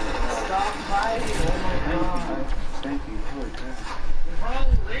 Stop fighting! Oh my god. Thank you. Holy crap. Bro,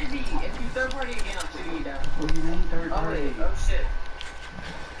 Lizzie, if you third party again, I'll shoot you down. What do you mean third Oh party? wait, oh shit.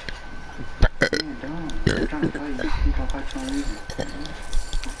 Man, don't. I'm trying to fight you. You gonna fight for no reason.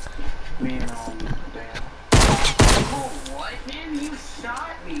 Me and, Dan. Oh, what? Man, you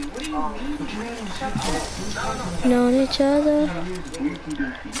shot me. What do you mean? Shut up. No. Known each other. We can do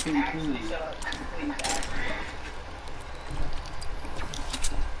it. You can kill me. Shut up. Please,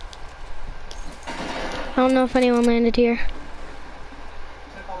 I don't know if anyone landed here.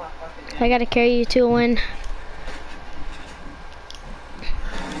 I gotta carry you to a win. No.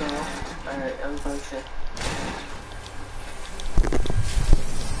 Alright, I'm fine, shit.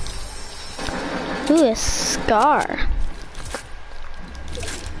 Ooh, a scar.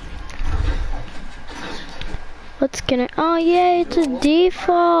 What's gonna? Oh yay, it's a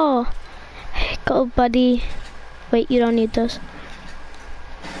default. Hey, go, buddy. Wait, you don't need those.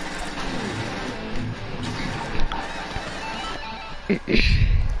 Because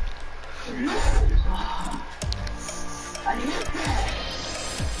I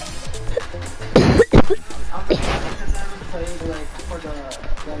haven't played like for the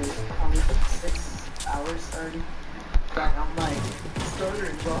probably 6 hours already. That I'm like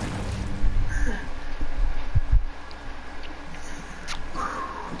stuttering, bro.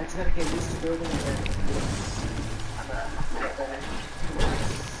 I just gotta get used to building it. I'm gonna get better.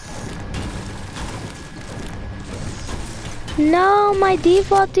 No, my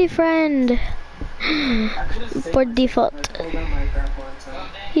default friend. I could've saved For myself, default. like, pulled out my grandpa and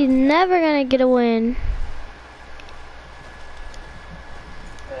stuff. He's never gonna get a win.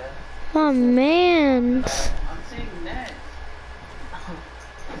 Oh man. I'm saying next.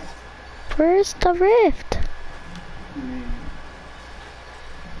 Where's the rift?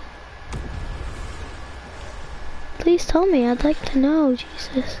 Please tell me, I'd like to know,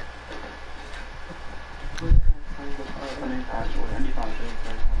 Jesus. I need password. I need password.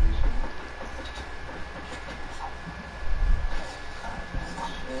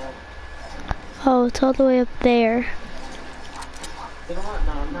 Oh, it's all the way up there. You know what?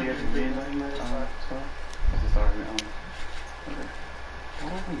 No, I'm not You gonna guys do been it. like my stuff? This is sorry, okay. Why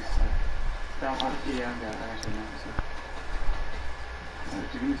don't we suck? Yeah, I got it. I actually know this.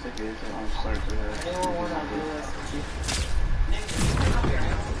 Give me a second, so I'm sorry for that. Anyone wanna do this?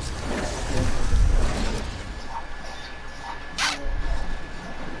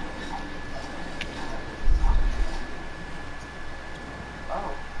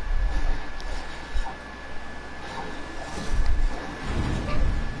 Oh.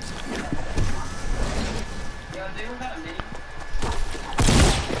 Yeah, they don't got a mini.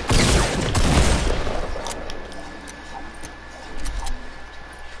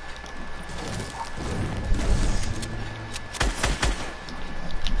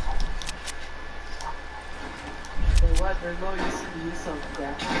 Hey, what? There's no use of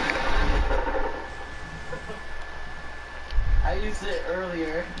graphics. I used it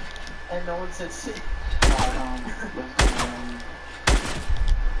earlier, and no one said shit.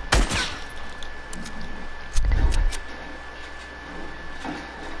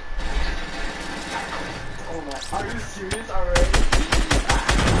 Oh my, are you serious already?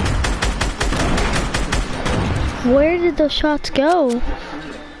 Where did those shots go? What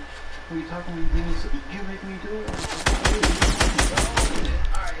are you talking about? You make me do it.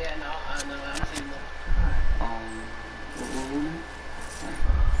 Alright, yeah, no, I'm seeing that. What was it?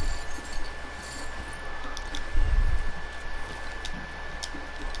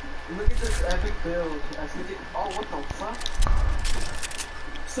 Look at this epic build. I think it. Oh, what the fuck?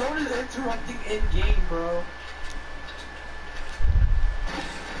 Someone is interrupting in game, bro.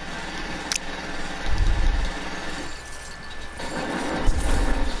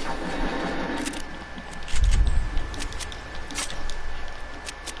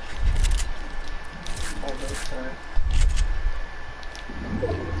 Oh, that's fine.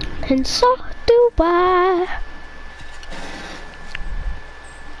 And so do I.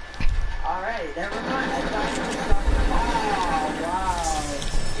 Alright, never mind. I thought you were talking. Oh, wow.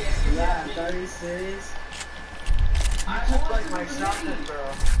 Yeah, are you serious? You took like my shotgun, bro.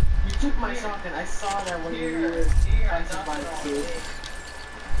 You took my shotgun. I saw that when you were passing by, kid.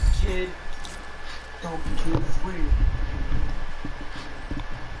 Kid, don't be kid. It's weird.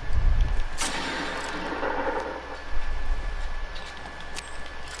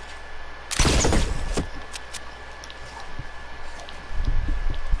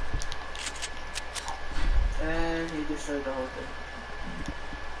 And he destroyed the whole thing.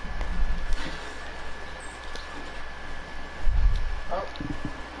 Oh.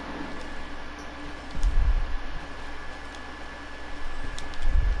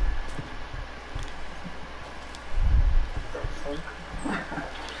 The fuck?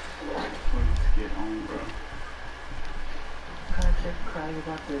 Let's get on, bro. I kept crying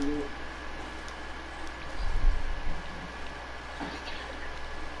about the loot.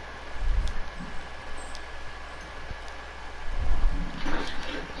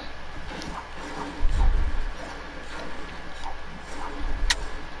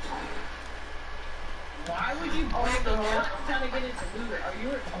 Why would you break the hell? I'm trying to get into loot. Are you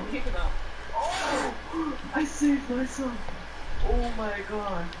kick him out? Oh! I saved myself! Oh my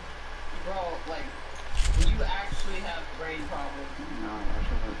god. Bro, like, you actually have brain problems. No, I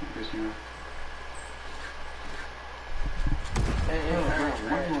should have this, you know. Hey, Bro, alright,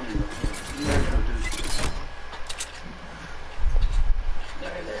 one alright. more. You guys go do this.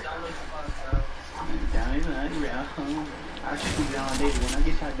 Nigga, this sound like fun, bro. Down even angry, I should be down daily. When I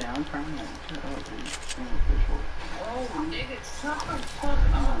get shot down, I'm crying. Shut up, dude. I'm official. Bro, nigga, shut the fuck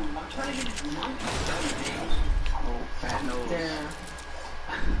up. I'm trying to get this monkey done, bitch. Oh, fat nose. Damn.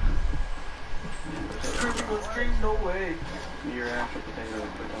 Criminal string, no way. Your after potato,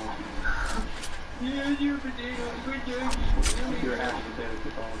 put on. Yeah, you potato, good job. Your after potato,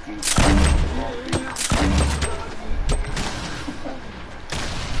 put on.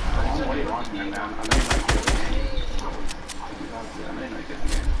 What do you want, man? I know you like this game. I know you like this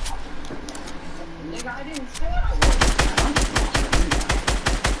game. Nigga, I didn't say I was.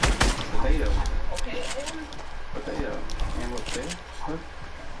 Potato. Okay, and Potato. And what's there? What?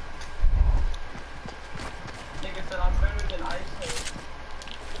 nigga said I'm better than Ice.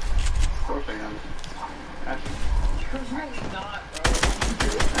 Of course I am. Actually, You're really not, bro.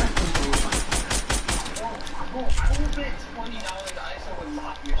 Bro, I will bet $20 ISO would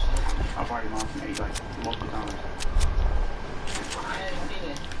mop your shit. I've already lost me like multiple times. I haven't seen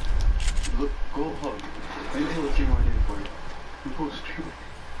it. Look, go hug. Maybe he'll stream what I did for you. You go stream.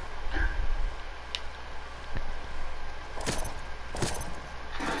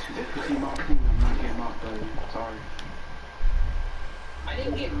 If you see my team, I'm not getting mopped, buddy. Sorry. I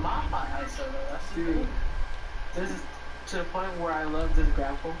didn't get mopped on ISO though. That's the Dude, thing. this is to the point where I love this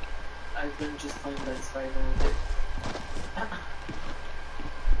grapple. I've been just playing like Spider-Man with it.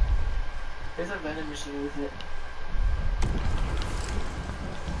 There's a vending machine with it.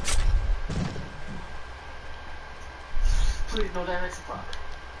 Please, no damage to fuck.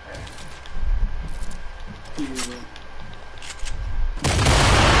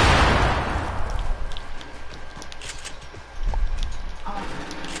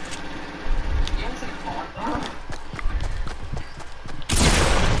 Yes, it's fun.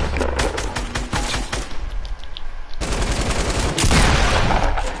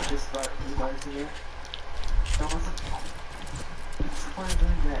 Just brought you guys here. That wasn't. What's the point of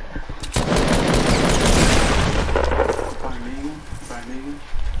doing that? Find Megan.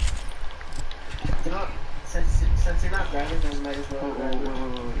 You know what? Since you're not grabbing, then might as well Oh, grab it. wait.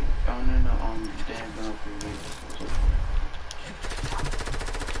 Oh, no, damn, no, wait.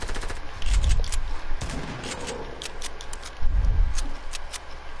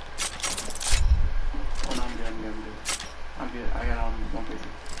 Oh, no, I'm good. I got one person.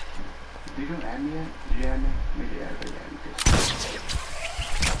 Did you add me yet? Did you add me? Maybe you added me.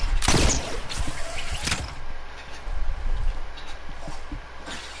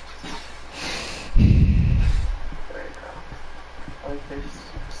 There you go. Like this.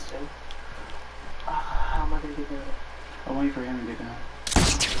 String. How am I gonna get there? I'm waiting for him to get down.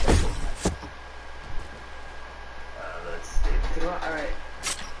 Let's see. You know what? Alright.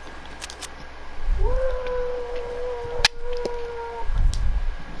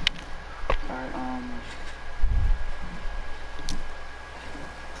 Alright,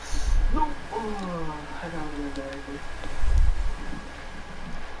 No! Oh, I got a little bit angry.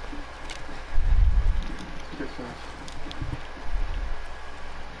 good stuff.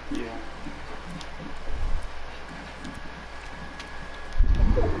 Yeah.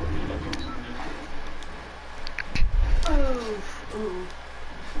 Ooh.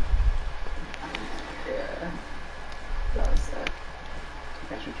 Yeah. That was sad.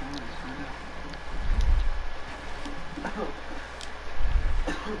 That's your turn.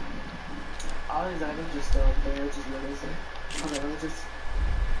 All these items are still up there, just noticing. Okay, let me just...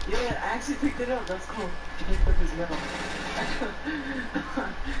 Yeah, I actually picked it up, that's cool. I picked up his medal.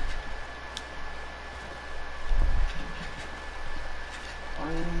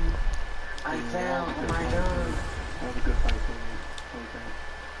 I fell, oh my god. That was a good fight for you. Holy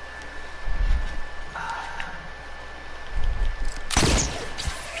crap.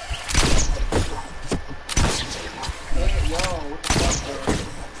 Hey, yo, what the fuck,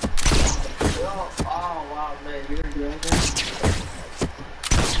 bro? Yo, oh wow, man, you're gonna do anything?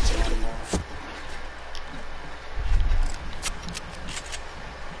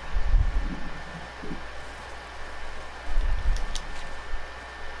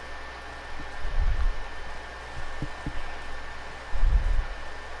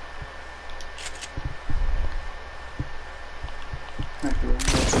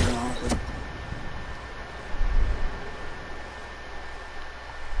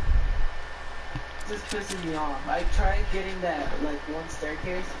 This is pissing me off. I tried getting that, like, one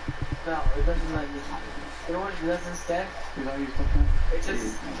staircase. No, it doesn't let me. You know what it does instead? Is that how you stuff that? It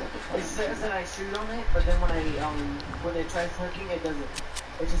just, it says that I shoot on it, but then when it tries hooking, it doesn't.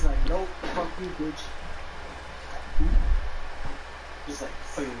 It's just like, nope, fuck you, bitch. Just like,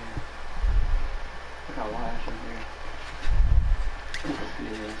 Oh, yeah. Look how lash in here.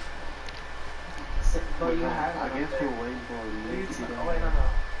 Yeah. but you have I it guess up we're there. waiting for a You minute to t- be oh, wait, no.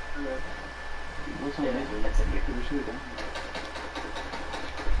 Okay. What's on Yeah, this? that's it. We should have done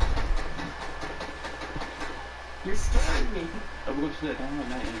You're scaring me. Oh, we're going to that down at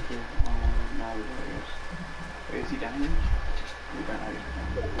night and now we're there. Wait, is he down here? We're down here.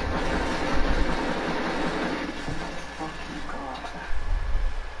 Fucking god.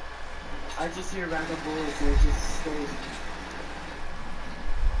 I just hear random bullets and it just stays.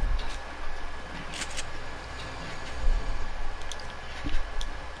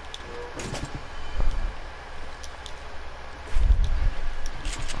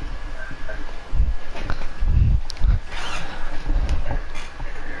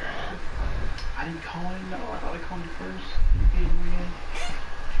 I didn't call him, no. I thought I called him first. You gave me in.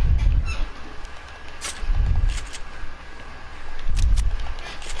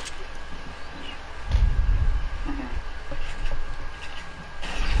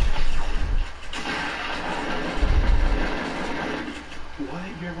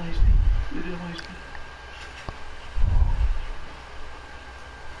 What? You're 1 HP? You did 1 HP?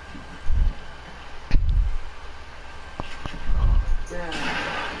 Damn.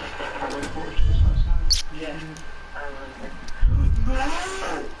 I went for it. Just outside. Yeah. I don't know.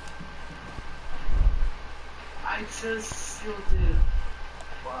 just you'll do.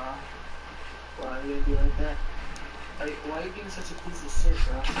 Wow. Wow, you gonna be like that? Why are you being such a piece of shit,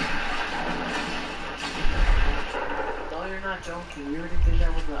 bro? No, you're not joking. You already did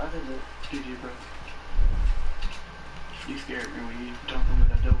that with the other loop. Did you, bro? You scared me when you jumping with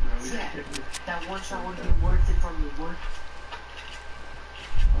that dope, bro. You Yeah, scared me. that one shot would be worth it from me, boy.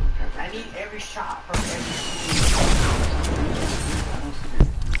 Okay. I need every shot from every I don't see it.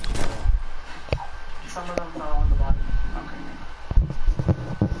 Some of them are on the bottom. Okay, man.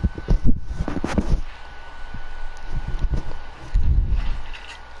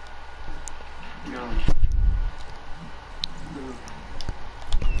 Yo.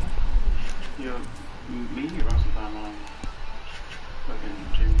 Yo, me and Russell found fucking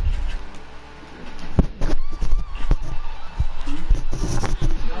Jimmy.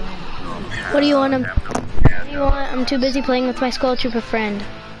 What do you want? What do you want? I'm too busy playing with my Skull Trooper friend.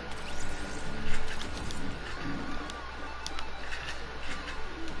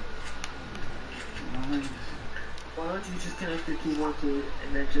 Nice. Why don't you just connect your keyboard to it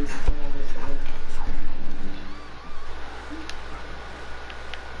and then just play on it from there?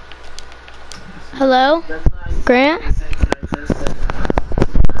 Hello? That's not how you Grant? make sense, and I just said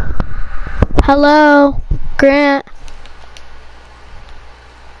that. Hello? Grant?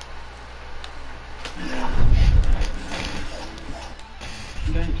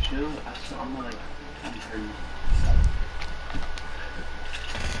 You guys chill. I'm like, I'm hurting.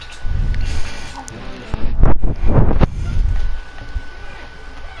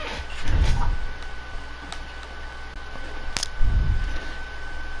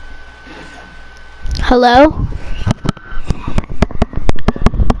 Hello?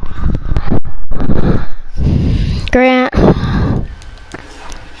 Grant?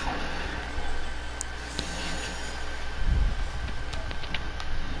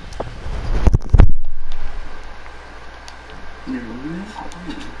 You're moving it?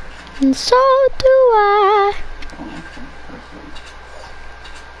 And so do I. Oh, okay. That's good.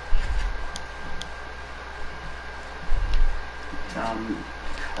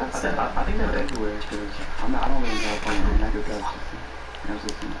 I think that's everywhere because I don't live in California and I do got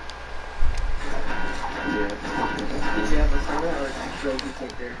system. Yeah. Did you have a permit or did you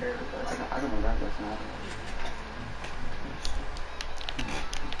take their hair with us? I don't know that. That's not.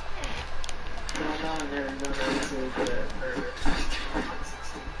 No, I never know that to get a permit.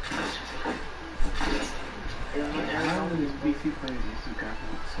 I know these BC players used to got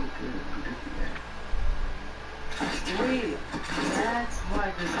so good. I'm doing that. Wait, that's why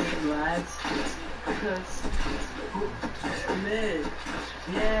this game lags. Because mid,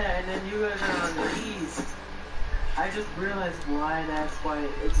 yeah, and then you guys are on the east. I just realized why that's why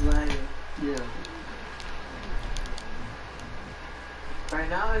it's lagging. Yeah. Right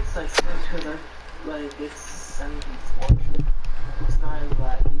now it's like smooth because like it's 74. It's not as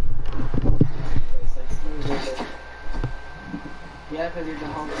laggy. It's like smooth with it. Yeah, because you're the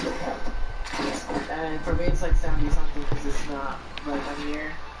home. And for me it's like 70 something because it's not like I'm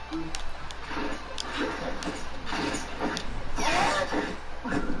near.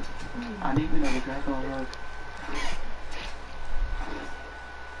 I need to know the graph on road.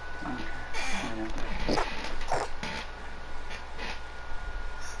 I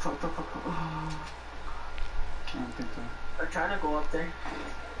don't think so. I'm trying to go up there.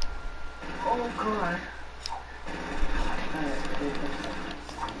 Oh god.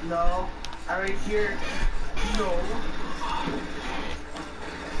 No. Alright here. No.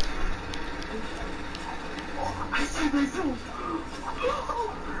 I saved myself.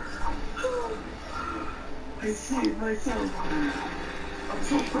 I saved myself. I'm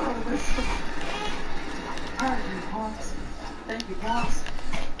so proud of myself. Proud of you, Pops. Thank you, Pops.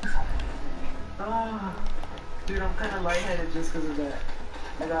 Ah. Dude, I'm kind of lightheaded just because of that.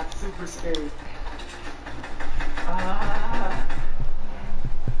 I got super scared. Ah.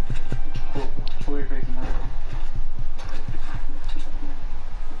 Who are you facing now?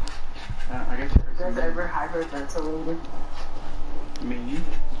 I guess you're You guys ever hyperventilated? Me?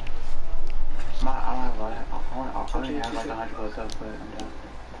 I don't have a lot. I only have like 100 plus health, but I'm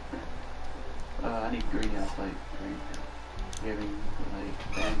done. I need green health, like green. Giving like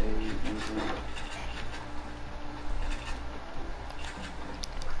band-aid, anything.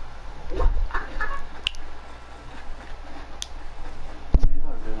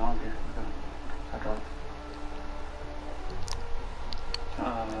 Okay.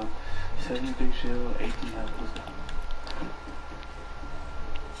 73 shield, 18 health. Let's go.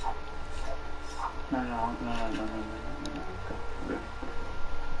 No. Go. Good.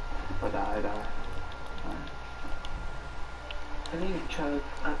 But die. Alright. I think chug,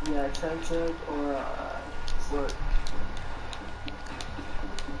 chug or slurp.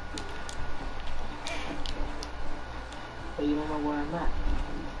 but you don't know where I'm at.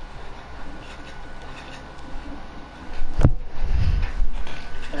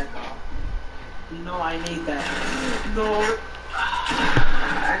 Back off. You know I need that. No.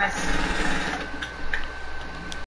 And I